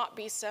it will not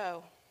be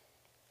so.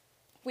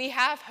 We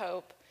have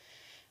hope,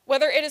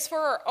 whether it is for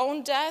our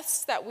own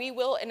deaths that we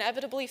will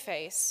inevitably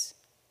face,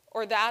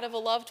 or that of a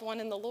loved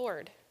one in the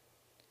Lord.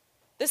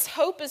 This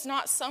hope is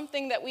not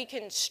something that we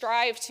can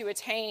strive to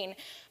attain,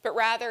 but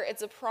rather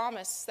it's a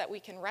promise that we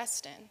can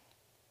rest in.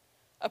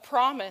 A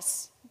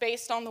promise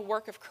based on the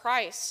work of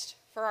Christ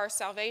for our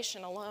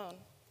salvation alone.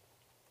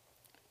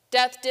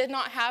 Death did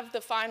not have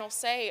the final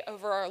say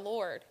over our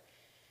Lord,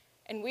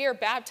 and we are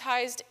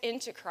baptized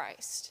into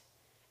Christ,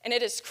 and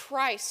it is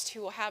Christ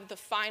who will have the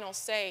final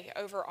say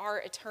over our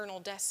eternal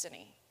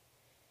destiny.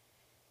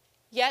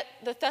 Yet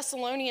the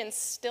Thessalonians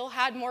still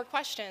had more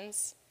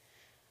questions.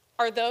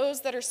 Are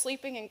those that are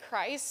sleeping in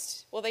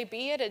Christ, will they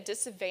be at a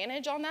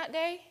disadvantage on that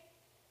day?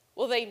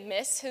 Will they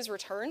miss his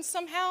return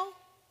somehow?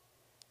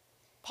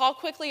 Paul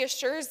quickly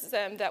assures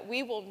them that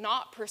we will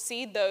not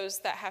precede those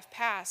that have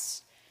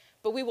passed,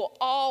 but we will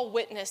all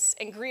witness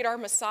and greet our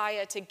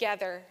Messiah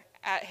together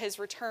at his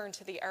return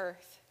to the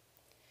earth.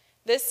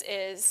 This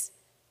is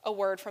a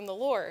word from the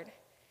Lord.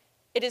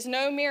 It is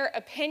no mere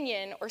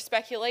opinion or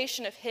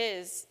speculation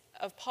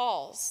of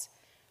Paul's,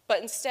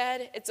 but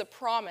instead it's a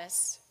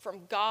promise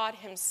from God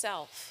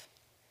himself.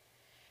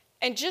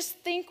 And just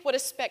think what a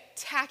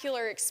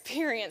spectacular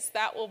experience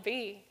that will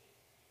be.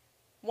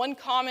 One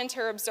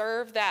commenter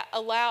observed that a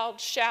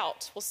loud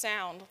shout will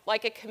sound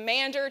like a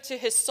commander to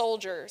his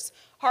soldiers,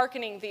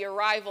 hearkening the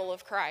arrival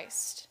of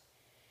Christ.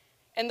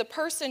 And the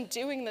person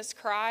doing this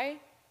cry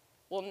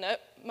will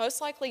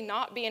most likely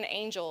not be an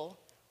angel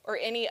or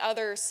any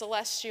other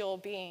celestial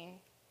being,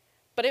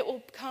 but it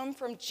will come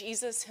from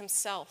Jesus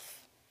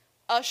himself,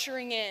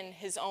 ushering in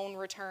his own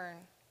return.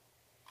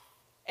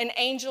 An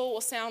angel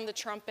will sound the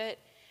trumpet,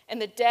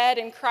 and the dead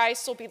in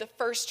Christ will be the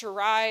first to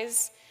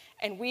rise,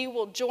 and we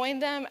will join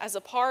them as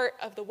a part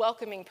of the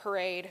welcoming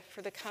parade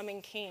for the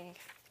coming King.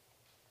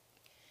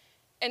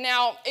 And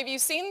now, if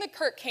you've seen the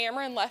Kirk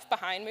Cameron Left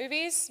Behind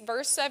movies,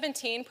 verse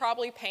 17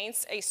 probably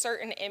paints a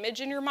certain image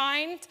in your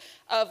mind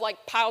of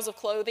like piles of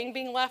clothing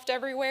being left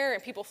everywhere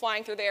and people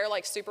flying through the air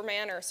like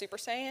Superman or Super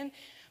Saiyan.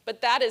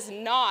 But that is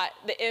not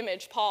the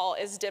image Paul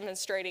is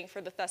demonstrating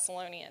for the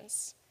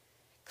Thessalonians.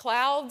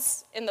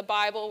 Clouds in the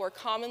Bible were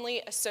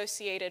commonly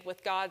associated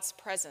with God's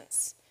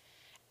presence.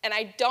 And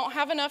I don't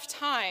have enough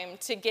time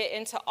to get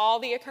into all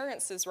the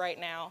occurrences right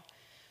now,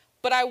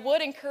 but I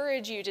would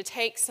encourage you to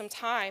take some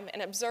time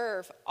and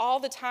observe all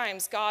the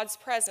times God's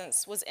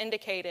presence was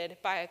indicated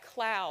by a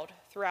cloud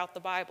throughout the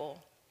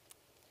Bible.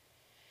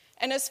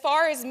 And as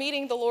far as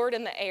meeting the Lord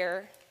in the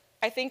air,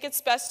 I think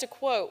it's best to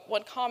quote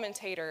one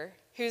commentator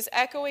who's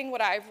echoing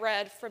what I've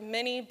read from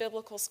many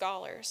biblical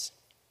scholars.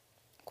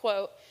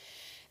 Quote,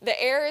 "The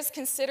air is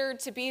considered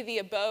to be the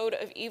abode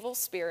of evil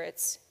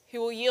spirits who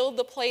will yield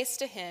the place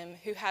to him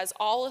who has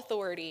all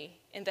authority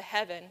in the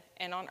heaven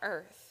and on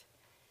earth."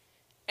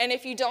 And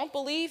if you don't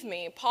believe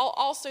me, Paul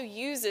also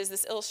uses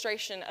this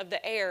illustration of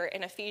the air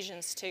in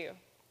Ephesians 2.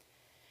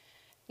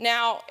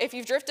 Now, if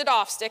you've drifted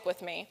off, stick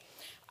with me.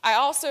 I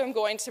also am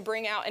going to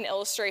bring out an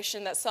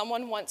illustration that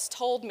someone once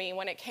told me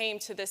when it came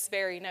to this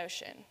very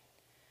notion.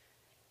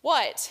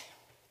 What,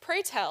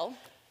 pray tell,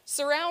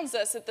 surrounds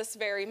us at this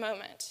very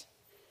moment?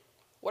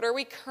 What are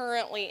we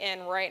currently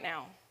in right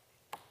now?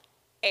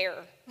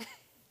 Air.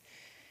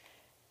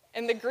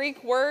 And the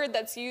Greek word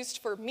that's used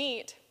for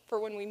meet, for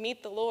when we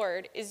meet the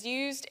Lord, is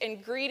used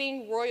in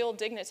greeting royal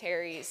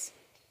dignitaries.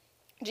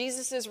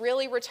 Jesus is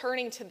really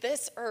returning to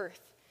this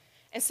earth,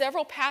 and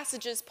several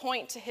passages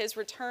point to his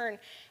return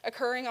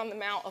occurring on the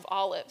Mount of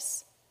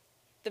Olives,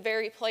 the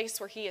very place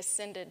where he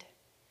ascended,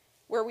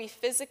 where we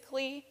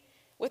physically,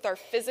 with our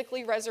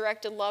physically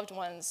resurrected loved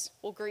ones,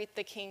 will greet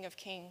the King of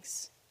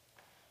Kings.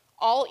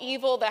 All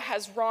evil that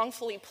has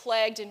wrongfully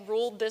plagued and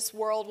ruled this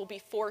world will be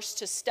forced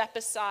to step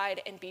aside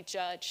and be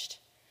judged.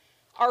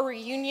 Our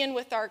reunion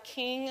with our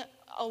King,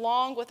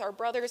 along with our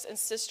brothers and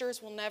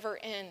sisters, will never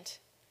end.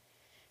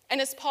 And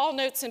as Paul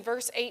notes in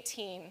verse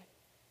 18,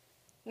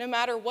 no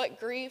matter what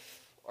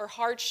grief or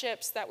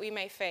hardships that we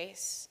may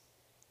face,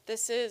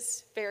 this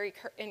is very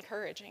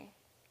encouraging.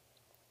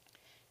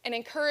 And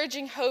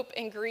encouraging hope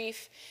and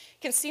grief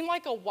can seem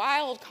like a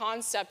wild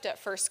concept at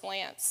first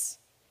glance.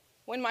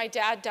 When my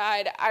dad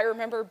died, I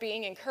remember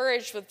being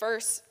encouraged with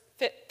verse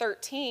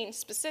 13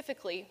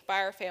 specifically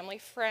by our family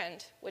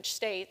friend, which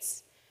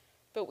states,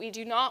 "But we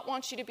do not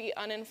want you to be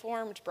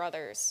uninformed,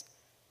 brothers,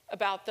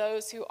 about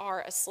those who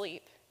are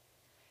asleep,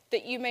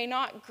 that you may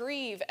not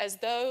grieve as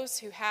those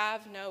who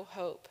have no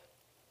hope."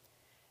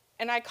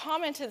 And I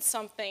commented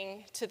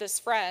something to this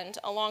friend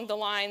along the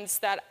lines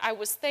that I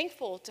was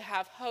thankful to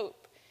have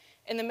hope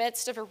in the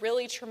midst of a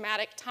really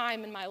traumatic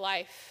time in my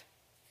life.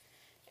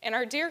 And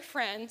our dear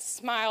friend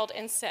smiled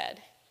and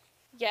said,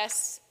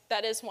 "Yes,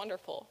 that is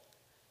wonderful.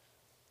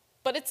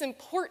 But it's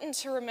important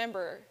to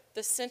remember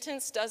the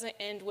sentence doesn't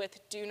end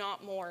with 'do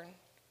not mourn.'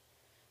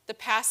 The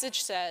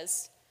passage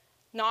says,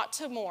 'not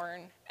to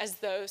mourn as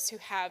those who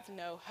have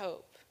no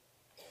hope.'"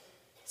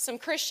 Some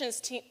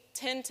Christians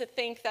tend to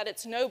think that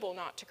it's noble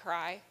not to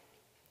cry.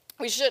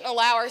 We shouldn't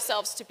allow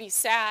ourselves to be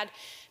sad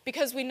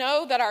because we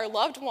know that our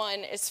loved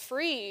one is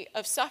free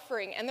of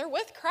suffering and they're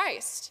with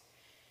Christ.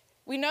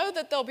 We know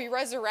that they'll be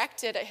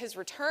resurrected at his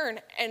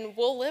return and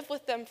we'll live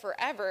with them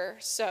forever,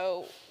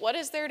 so what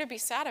is there to be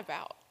sad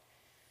about?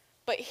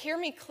 But hear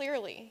me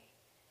clearly.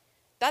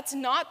 That's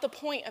not the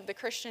point of the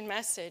Christian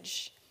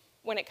message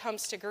when it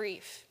comes to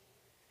grief.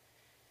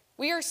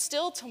 We are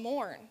still to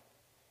mourn.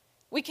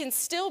 We can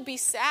still be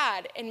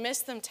sad and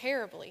miss them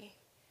terribly.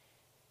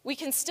 We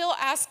can still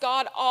ask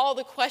God all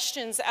the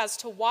questions as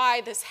to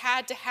why this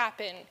had to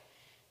happen.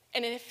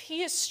 And if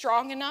he is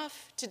strong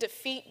enough to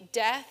defeat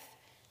death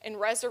and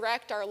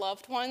resurrect our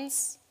loved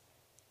ones,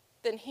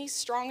 then he's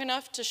strong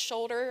enough to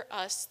shoulder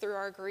us through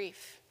our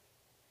grief.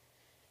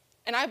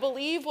 And I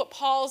believe what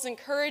Paul's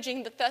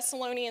encouraging the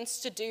Thessalonians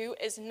to do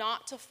is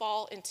not to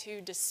fall into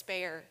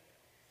despair.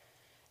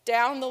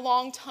 Down the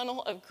long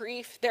tunnel of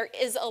grief, there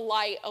is a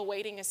light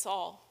awaiting us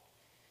all.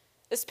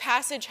 This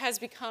passage has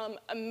become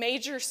a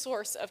major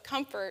source of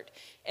comfort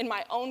in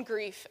my own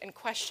grief and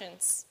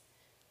questions.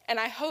 And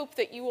I hope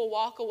that you will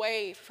walk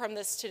away from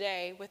this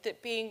today with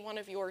it being one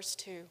of yours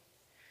too.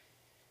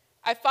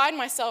 I find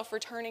myself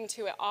returning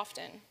to it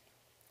often.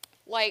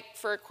 Like,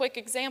 for a quick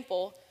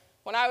example,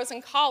 when I was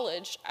in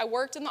college, I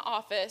worked in the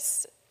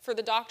office for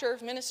the Doctor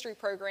of Ministry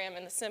program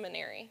in the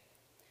seminary.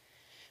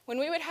 When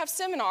we would have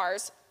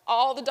seminars,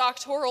 all the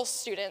doctoral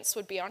students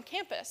would be on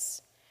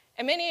campus.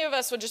 And many of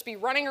us would just be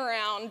running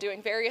around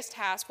doing various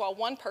tasks while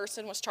one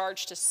person was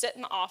charged to sit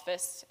in the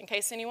office in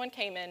case anyone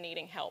came in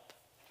needing help.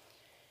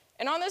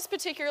 And on this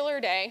particular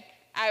day,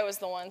 I was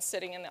the one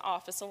sitting in the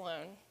office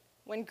alone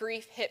when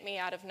grief hit me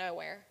out of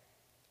nowhere.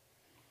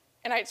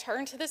 And I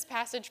turned to this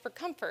passage for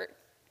comfort,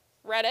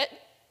 read it,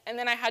 and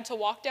then I had to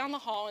walk down the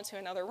hall into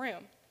another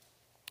room.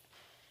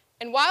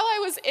 And while I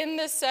was in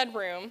this said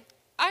room,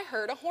 I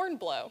heard a horn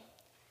blow.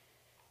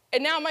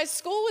 And now my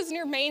school was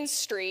near Main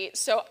Street,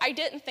 so I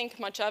didn't think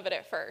much of it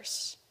at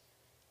first,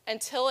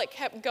 until it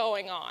kept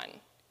going on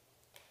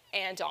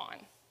and on.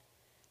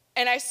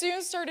 And I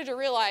soon started to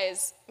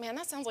realize, man,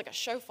 that sounds like a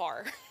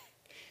shofar.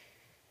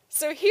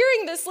 So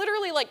hearing this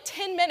literally like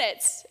 10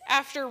 minutes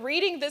after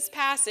reading this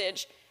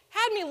passage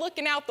had me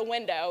looking out the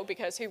window,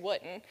 because who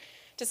wouldn't,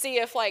 to see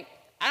if, like,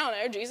 I don't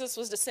know, Jesus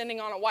was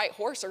descending on a white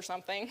horse or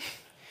something.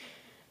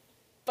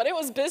 But it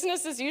was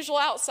business as usual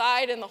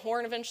outside, and the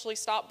horn eventually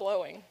stopped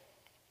blowing.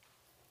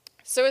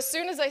 So as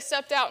soon as I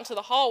stepped out into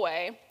the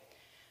hallway,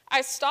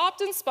 I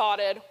stopped and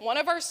spotted one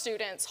of our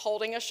students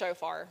holding a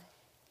shofar.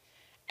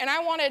 And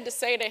I wanted to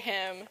say to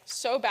him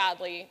so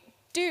badly,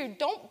 dude,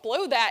 don't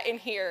blow that in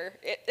here.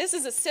 This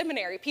is a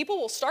seminary. People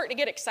will start to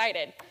get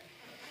excited.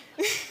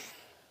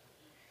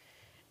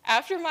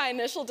 After my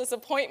initial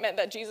disappointment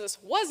that Jesus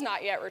was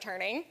not yet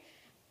returning,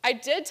 I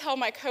did tell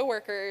my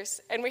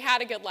coworkers, and we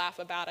had a good laugh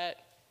about it.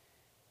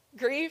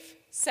 Grief,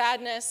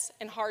 sadness,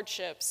 and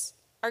hardships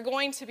are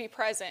going to be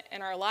present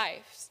in our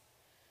lives.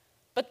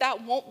 But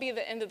that won't be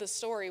the end of the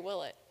story,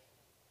 will it?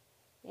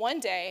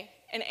 One day,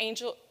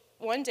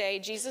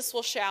 Jesus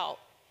will shout,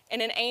 and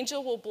an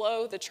angel will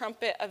blow the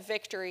trumpet of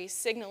victory,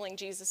 signaling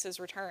Jesus'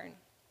 return.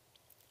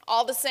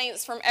 All the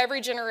saints from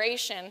every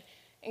generation,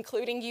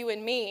 including you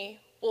and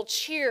me, will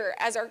cheer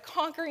as our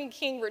conquering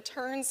King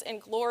returns in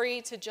glory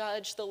to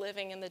judge the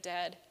living and the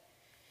dead.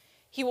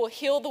 He will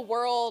heal the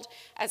world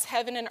as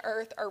heaven and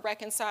earth are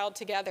reconciled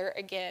together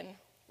again,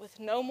 with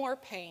no more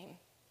pain,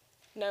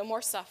 no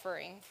more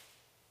suffering,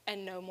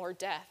 and no more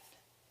death.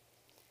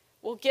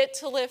 We'll get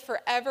to live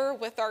forever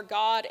with our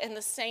God and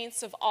the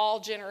saints of all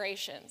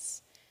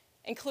generations,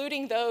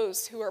 including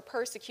those who are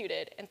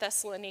persecuted in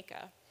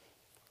Thessalonica.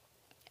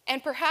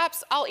 And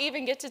perhaps I'll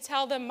even get to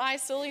tell them my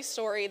silly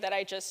story that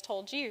I just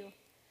told you.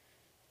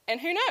 And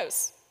who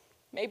knows,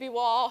 maybe we'll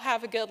all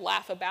have a good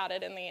laugh about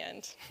it in the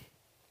end.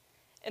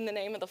 In the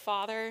name of the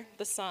Father,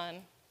 the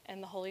Son,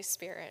 and the Holy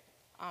Spirit.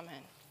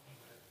 Amen.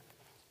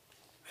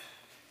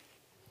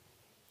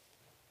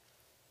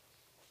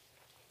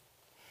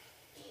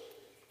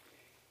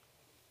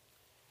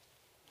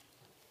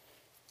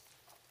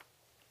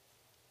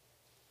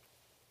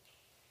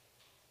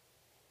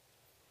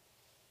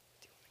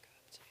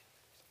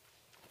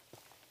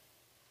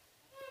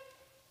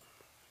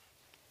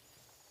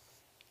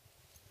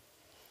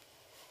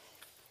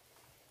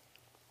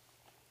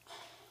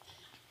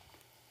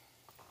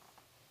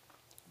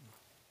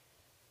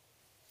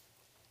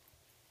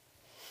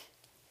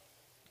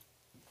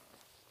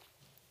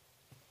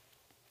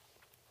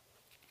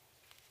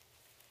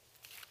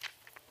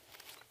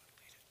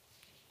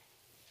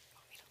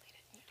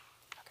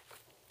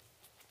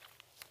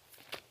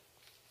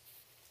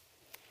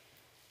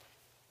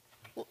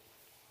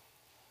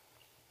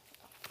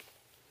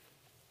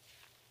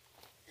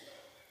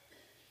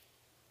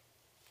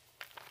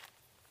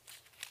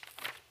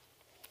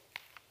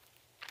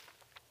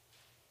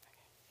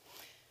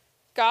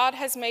 God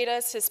has made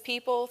us his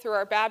people through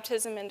our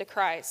baptism into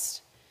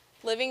Christ.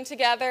 Living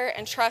together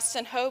in trust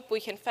and hope, we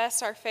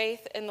confess our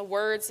faith in the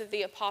words of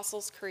the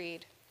Apostles'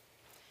 Creed.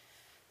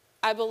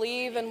 I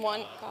believe in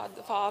one God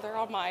the Father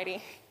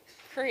Almighty,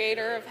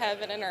 creator of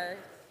heaven and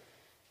earth.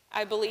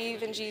 I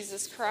believe in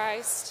Jesus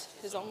Christ,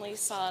 his only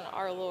Son,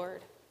 our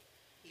Lord,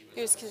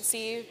 who was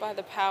conceived by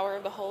the power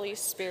of the Holy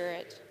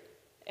Spirit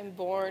and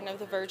born of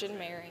the Virgin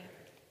Mary.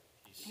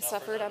 He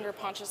suffered under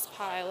Pontius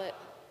Pilate,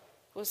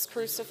 was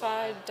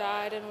crucified,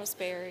 died, and was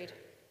buried.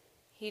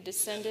 He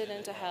descended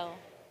into hell.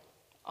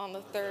 On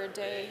the third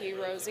day he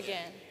rose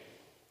again.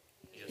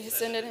 He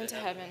ascended into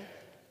heaven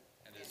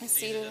and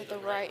seated at the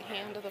right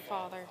hand of the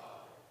Father.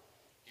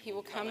 He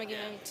will come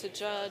again to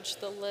judge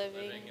the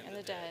living and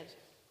the dead.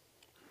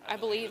 I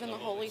believe in the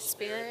Holy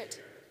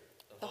Spirit,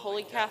 the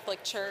Holy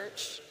Catholic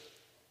Church,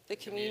 the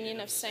communion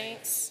of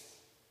saints,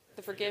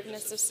 the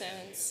forgiveness of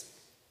sins,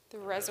 the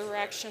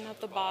resurrection of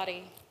the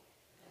body,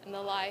 and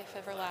the life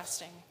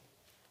everlasting.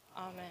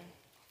 Amen.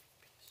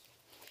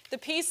 The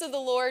peace of the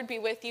Lord be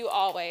with you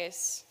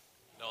always.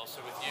 And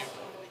also with you.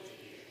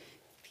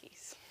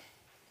 Peace.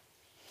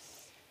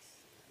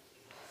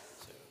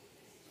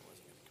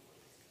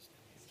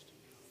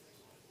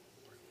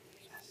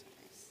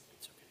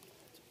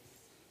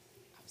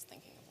 I was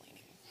thinking of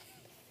leaning.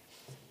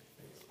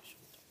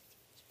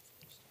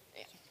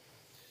 Yeah.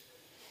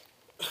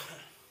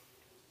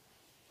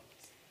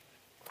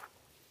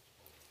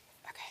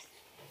 Okay.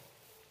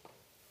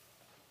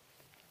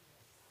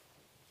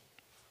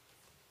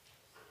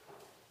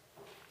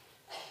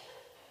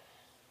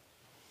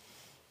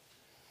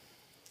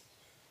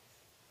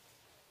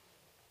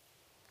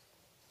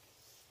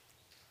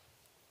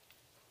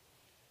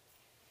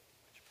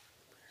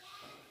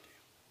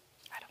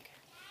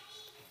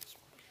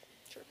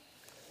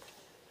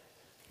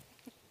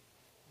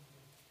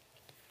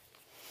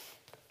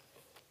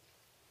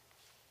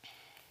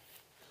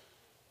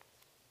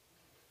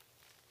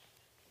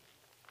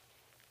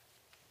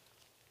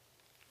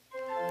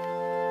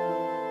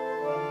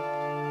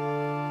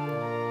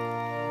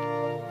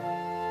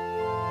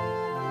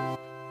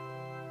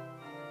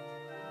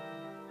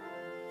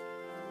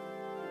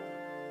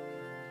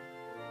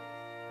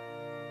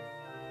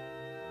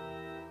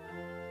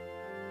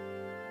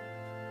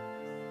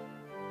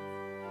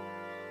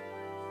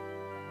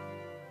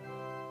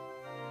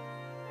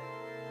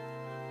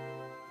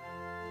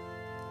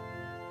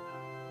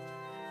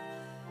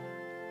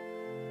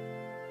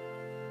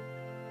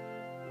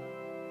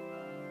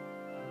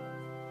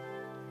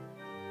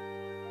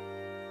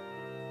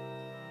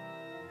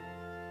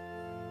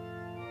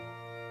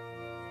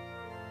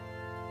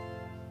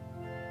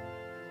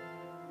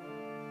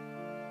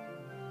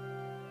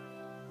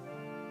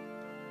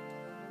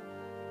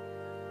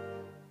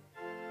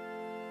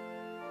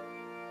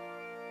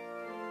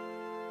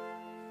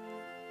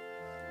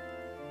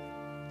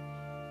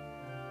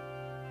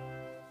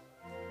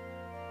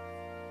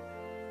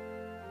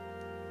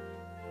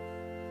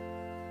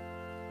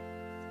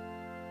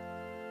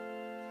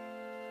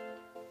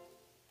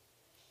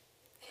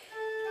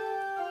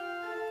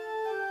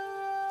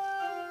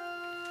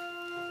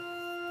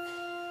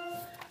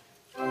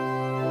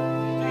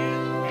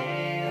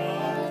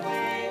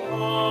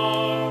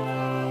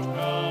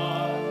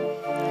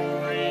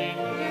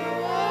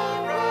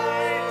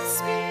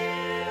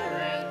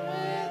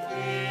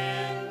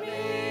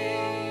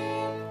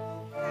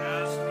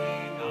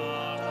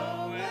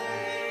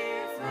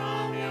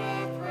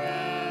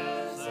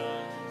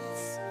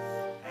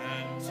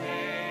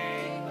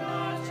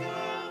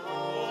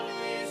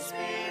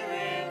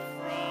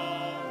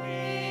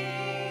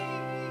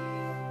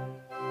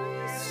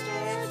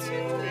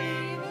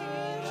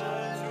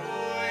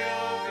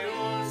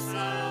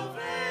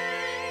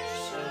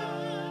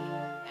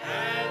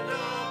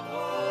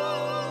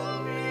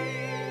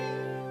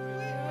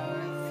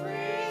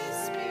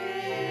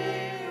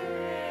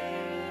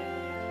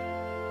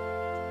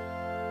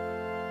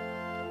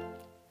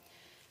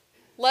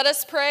 Let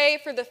us pray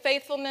for the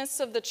faithfulness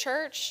of the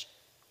church,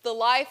 the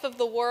life of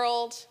the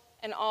world,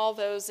 and all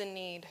those in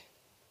need.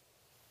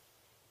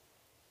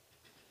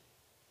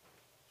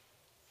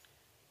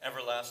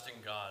 Everlasting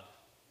God,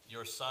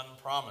 your Son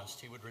promised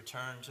he would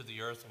return to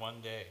the earth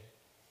one day.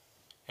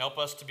 Help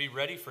us to be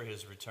ready for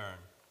his return,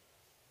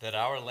 that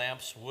our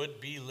lamps would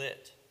be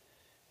lit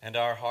and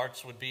our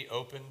hearts would be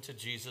open to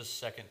Jesus'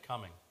 second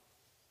coming.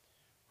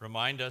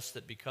 Remind us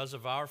that because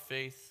of our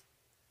faith,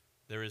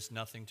 there is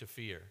nothing to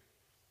fear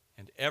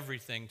and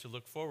everything to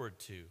look forward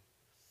to,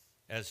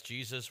 as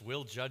Jesus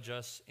will judge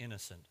us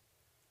innocent,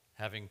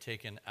 having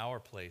taken our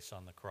place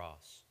on the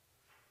cross.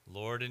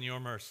 Lord, in your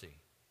mercy,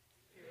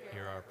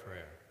 hear our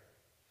prayer.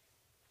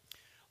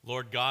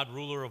 Lord God,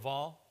 ruler of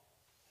all,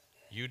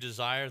 you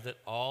desire that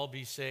all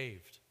be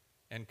saved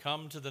and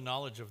come to the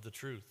knowledge of the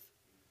truth.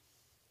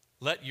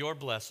 Let your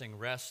blessing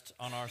rest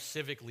on our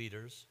civic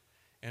leaders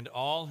and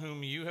all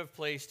whom you have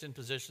placed in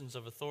positions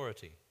of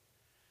authority,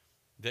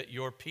 that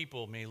your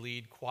people may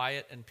lead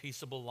quiet and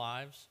peaceable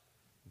lives,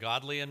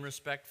 godly and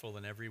respectful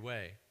in every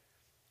way,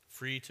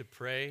 free to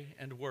pray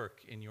and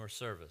work in your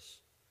service.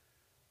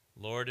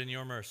 Lord, in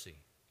your mercy,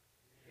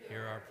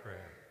 hear our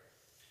prayer.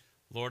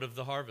 Lord of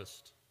the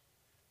harvest,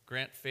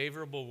 grant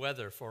favorable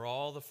weather for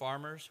all the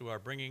farmers who are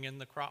bringing in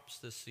the crops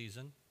this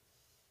season.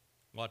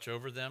 Watch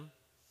over them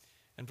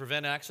and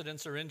prevent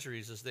accidents or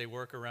injuries as they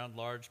work around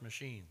large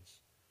machines.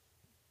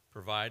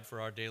 Provide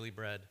for our daily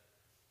bread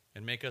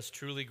and make us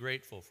truly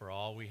grateful for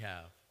all we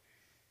have.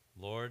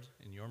 Lord,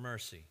 in your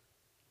mercy,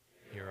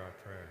 hear our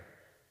prayer.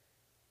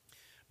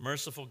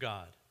 Merciful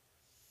God,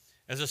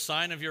 as a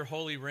sign of your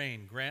holy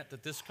reign, grant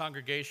that this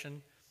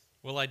congregation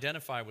will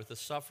identify with the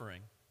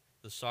suffering,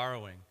 the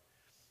sorrowing,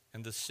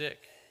 and the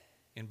sick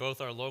in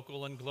both our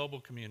local and global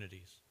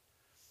communities.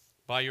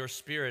 By your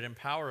Spirit,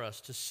 empower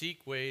us to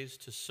seek ways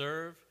to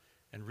serve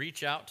and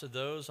reach out to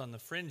those on the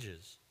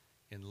fringes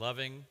in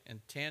loving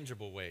and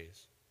tangible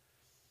ways.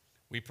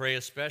 We pray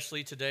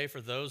especially today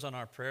for those on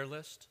our prayer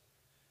list,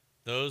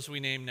 those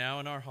we name now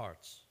in our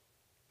hearts.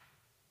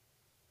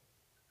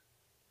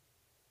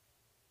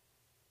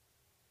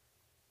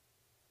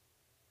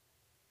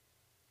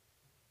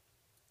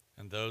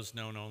 And those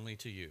known only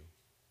to you.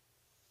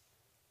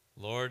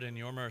 Lord, in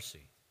your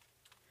mercy,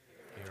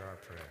 hear our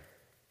prayer.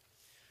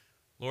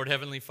 Lord,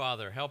 Heavenly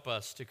Father, help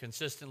us to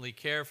consistently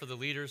care for the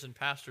leaders and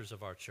pastors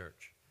of our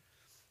church,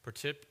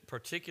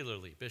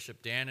 particularly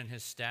Bishop Dan and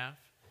his staff,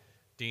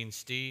 Dean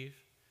Steve,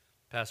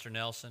 Pastor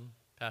Nelson,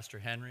 Pastor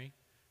Henry,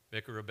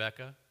 Vicar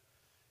Rebecca,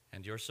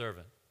 and your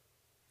servant,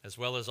 as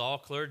well as all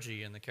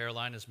clergy in the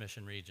Carolinas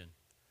Mission region.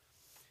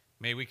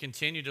 May we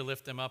continue to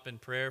lift them up in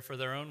prayer for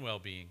their own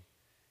well-being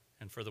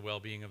and for the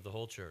well-being of the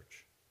whole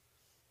church.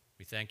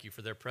 We thank you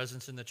for their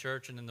presence in the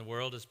church and in the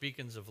world as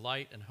beacons of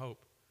light and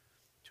hope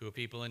to a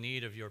people in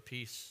need of your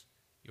peace,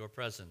 your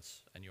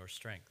presence, and your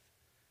strength.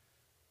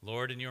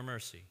 Lord, in your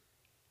mercy,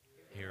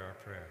 hear our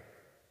prayer.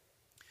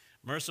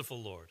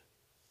 Merciful Lord,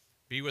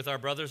 be with our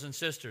brothers and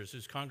sisters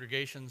whose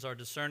congregations are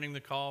discerning the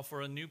call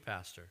for a new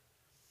pastor.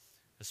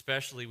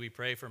 Especially we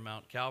pray for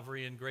Mount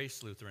Calvary and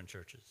Grace Lutheran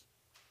churches.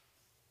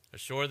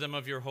 Assure them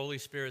of your Holy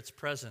Spirit's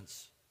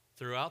presence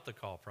throughout the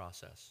call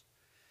process,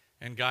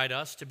 and guide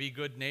us to be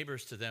good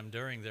neighbors to them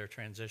during their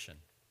transition.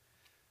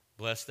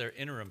 Bless their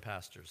interim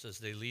pastors as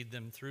they lead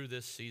them through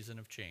this season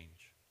of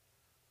change.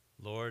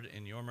 Lord,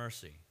 in your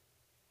mercy,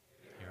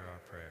 hear our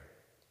prayer.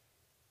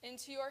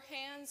 Into your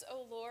hands,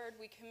 O Lord,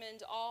 we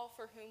commend all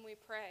for whom we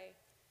pray,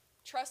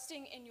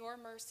 trusting in your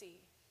mercy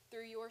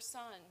through your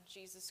Son,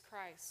 Jesus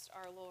Christ,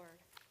 our Lord.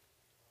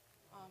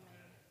 Amen.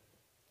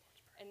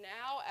 And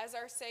now, as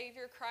our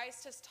Savior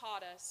Christ has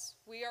taught us,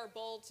 we are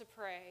bold to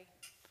pray.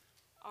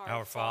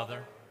 Our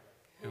Father,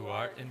 who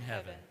art in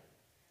heaven,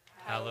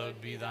 hallowed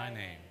be thy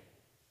name.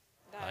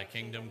 Thy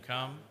kingdom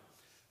come,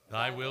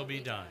 thy will be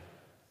done,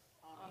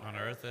 on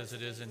earth as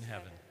it is in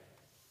heaven.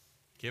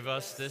 Give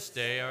us this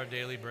day our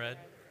daily bread,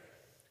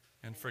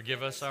 and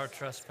forgive us our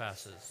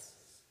trespasses,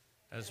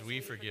 as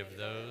we forgive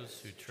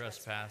those who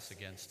trespass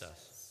against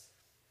us.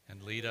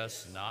 And lead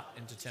us not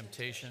into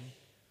temptation,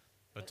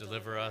 but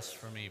deliver us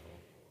from evil.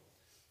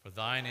 For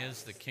thine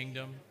is the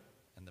kingdom,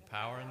 and the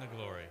power, and the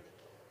glory,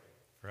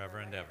 forever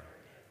and ever.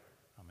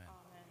 Amen.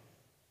 Amen.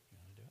 You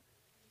want to do it?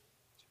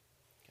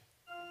 Okay.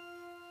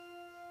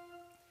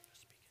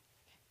 Speak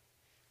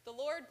it. The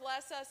Lord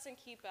bless us and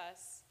keep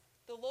us.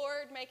 The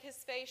Lord make his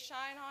face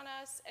shine on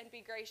us and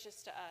be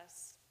gracious to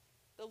us.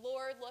 The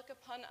Lord look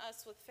upon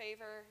us with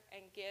favor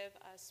and give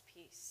us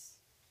peace.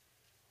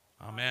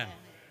 Amen.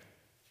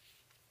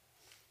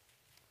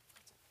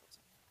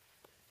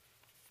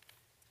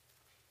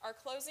 Our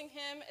closing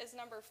hymn is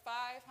number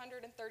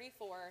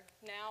 534,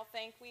 Now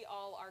Thank We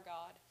All Our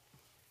God.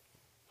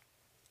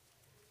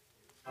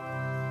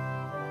 Now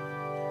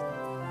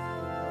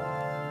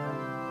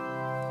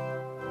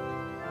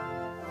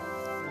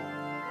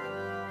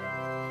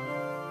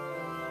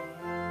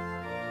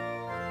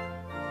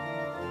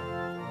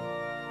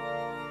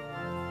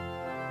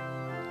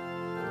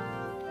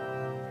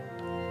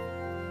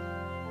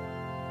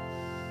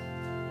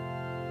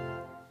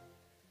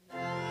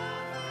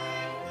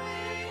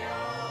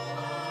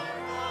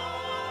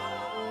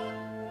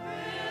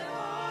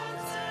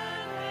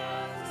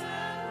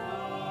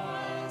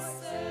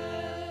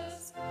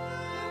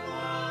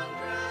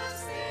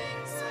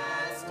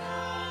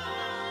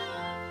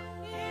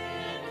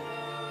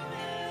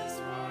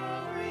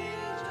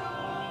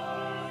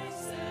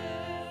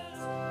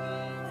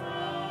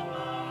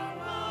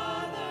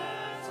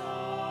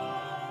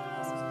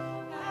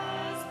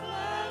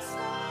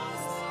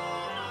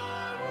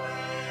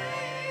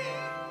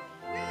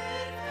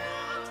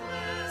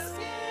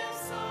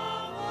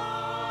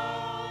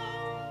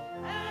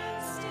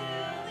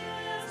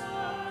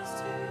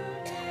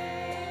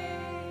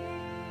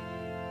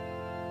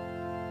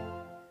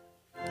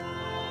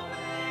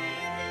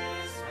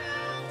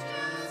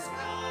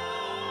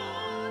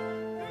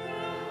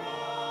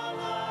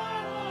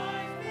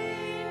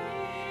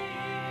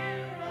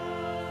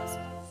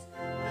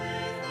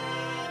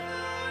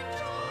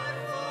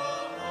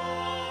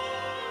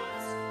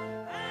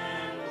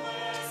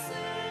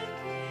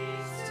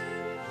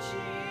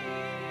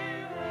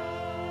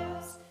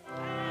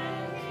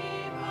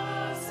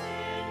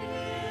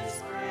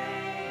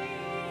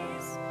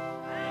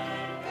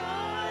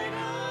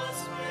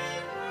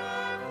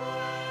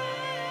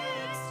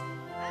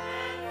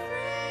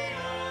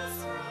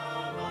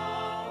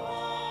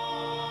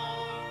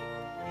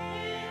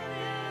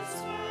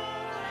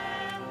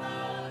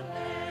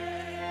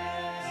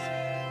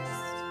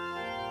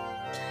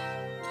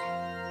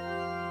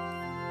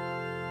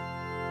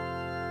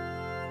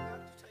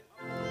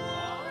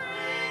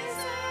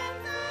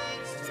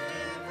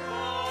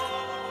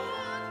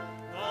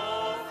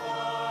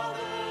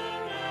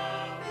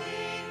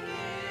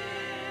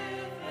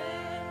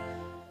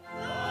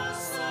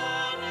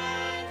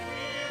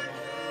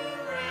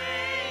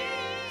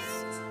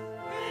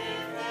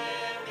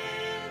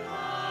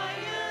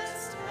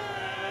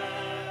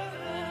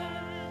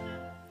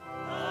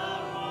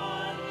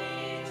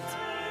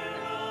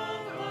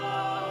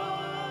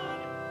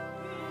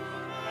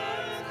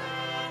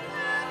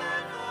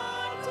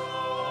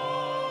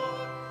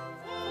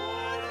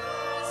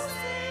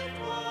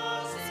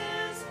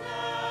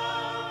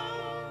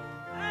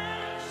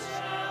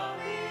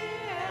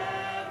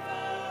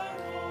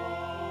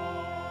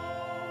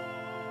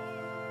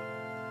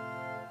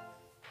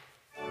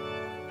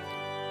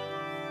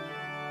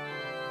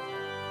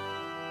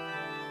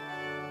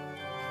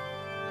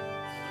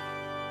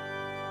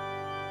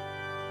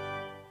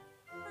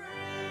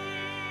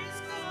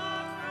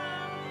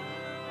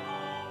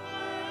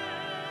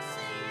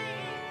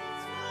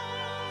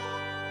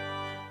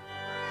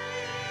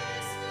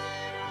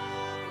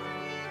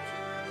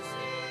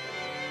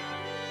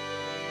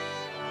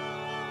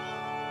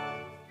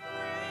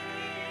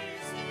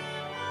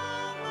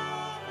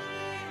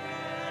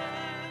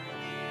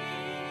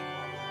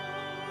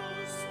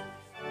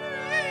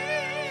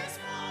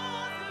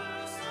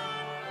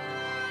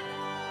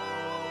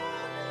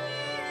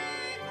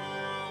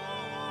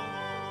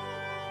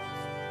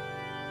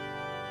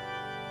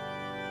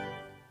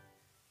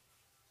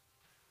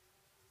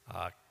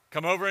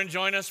Come over and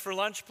join us for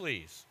lunch,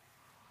 please.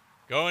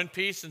 Go in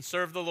peace and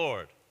serve the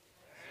Lord.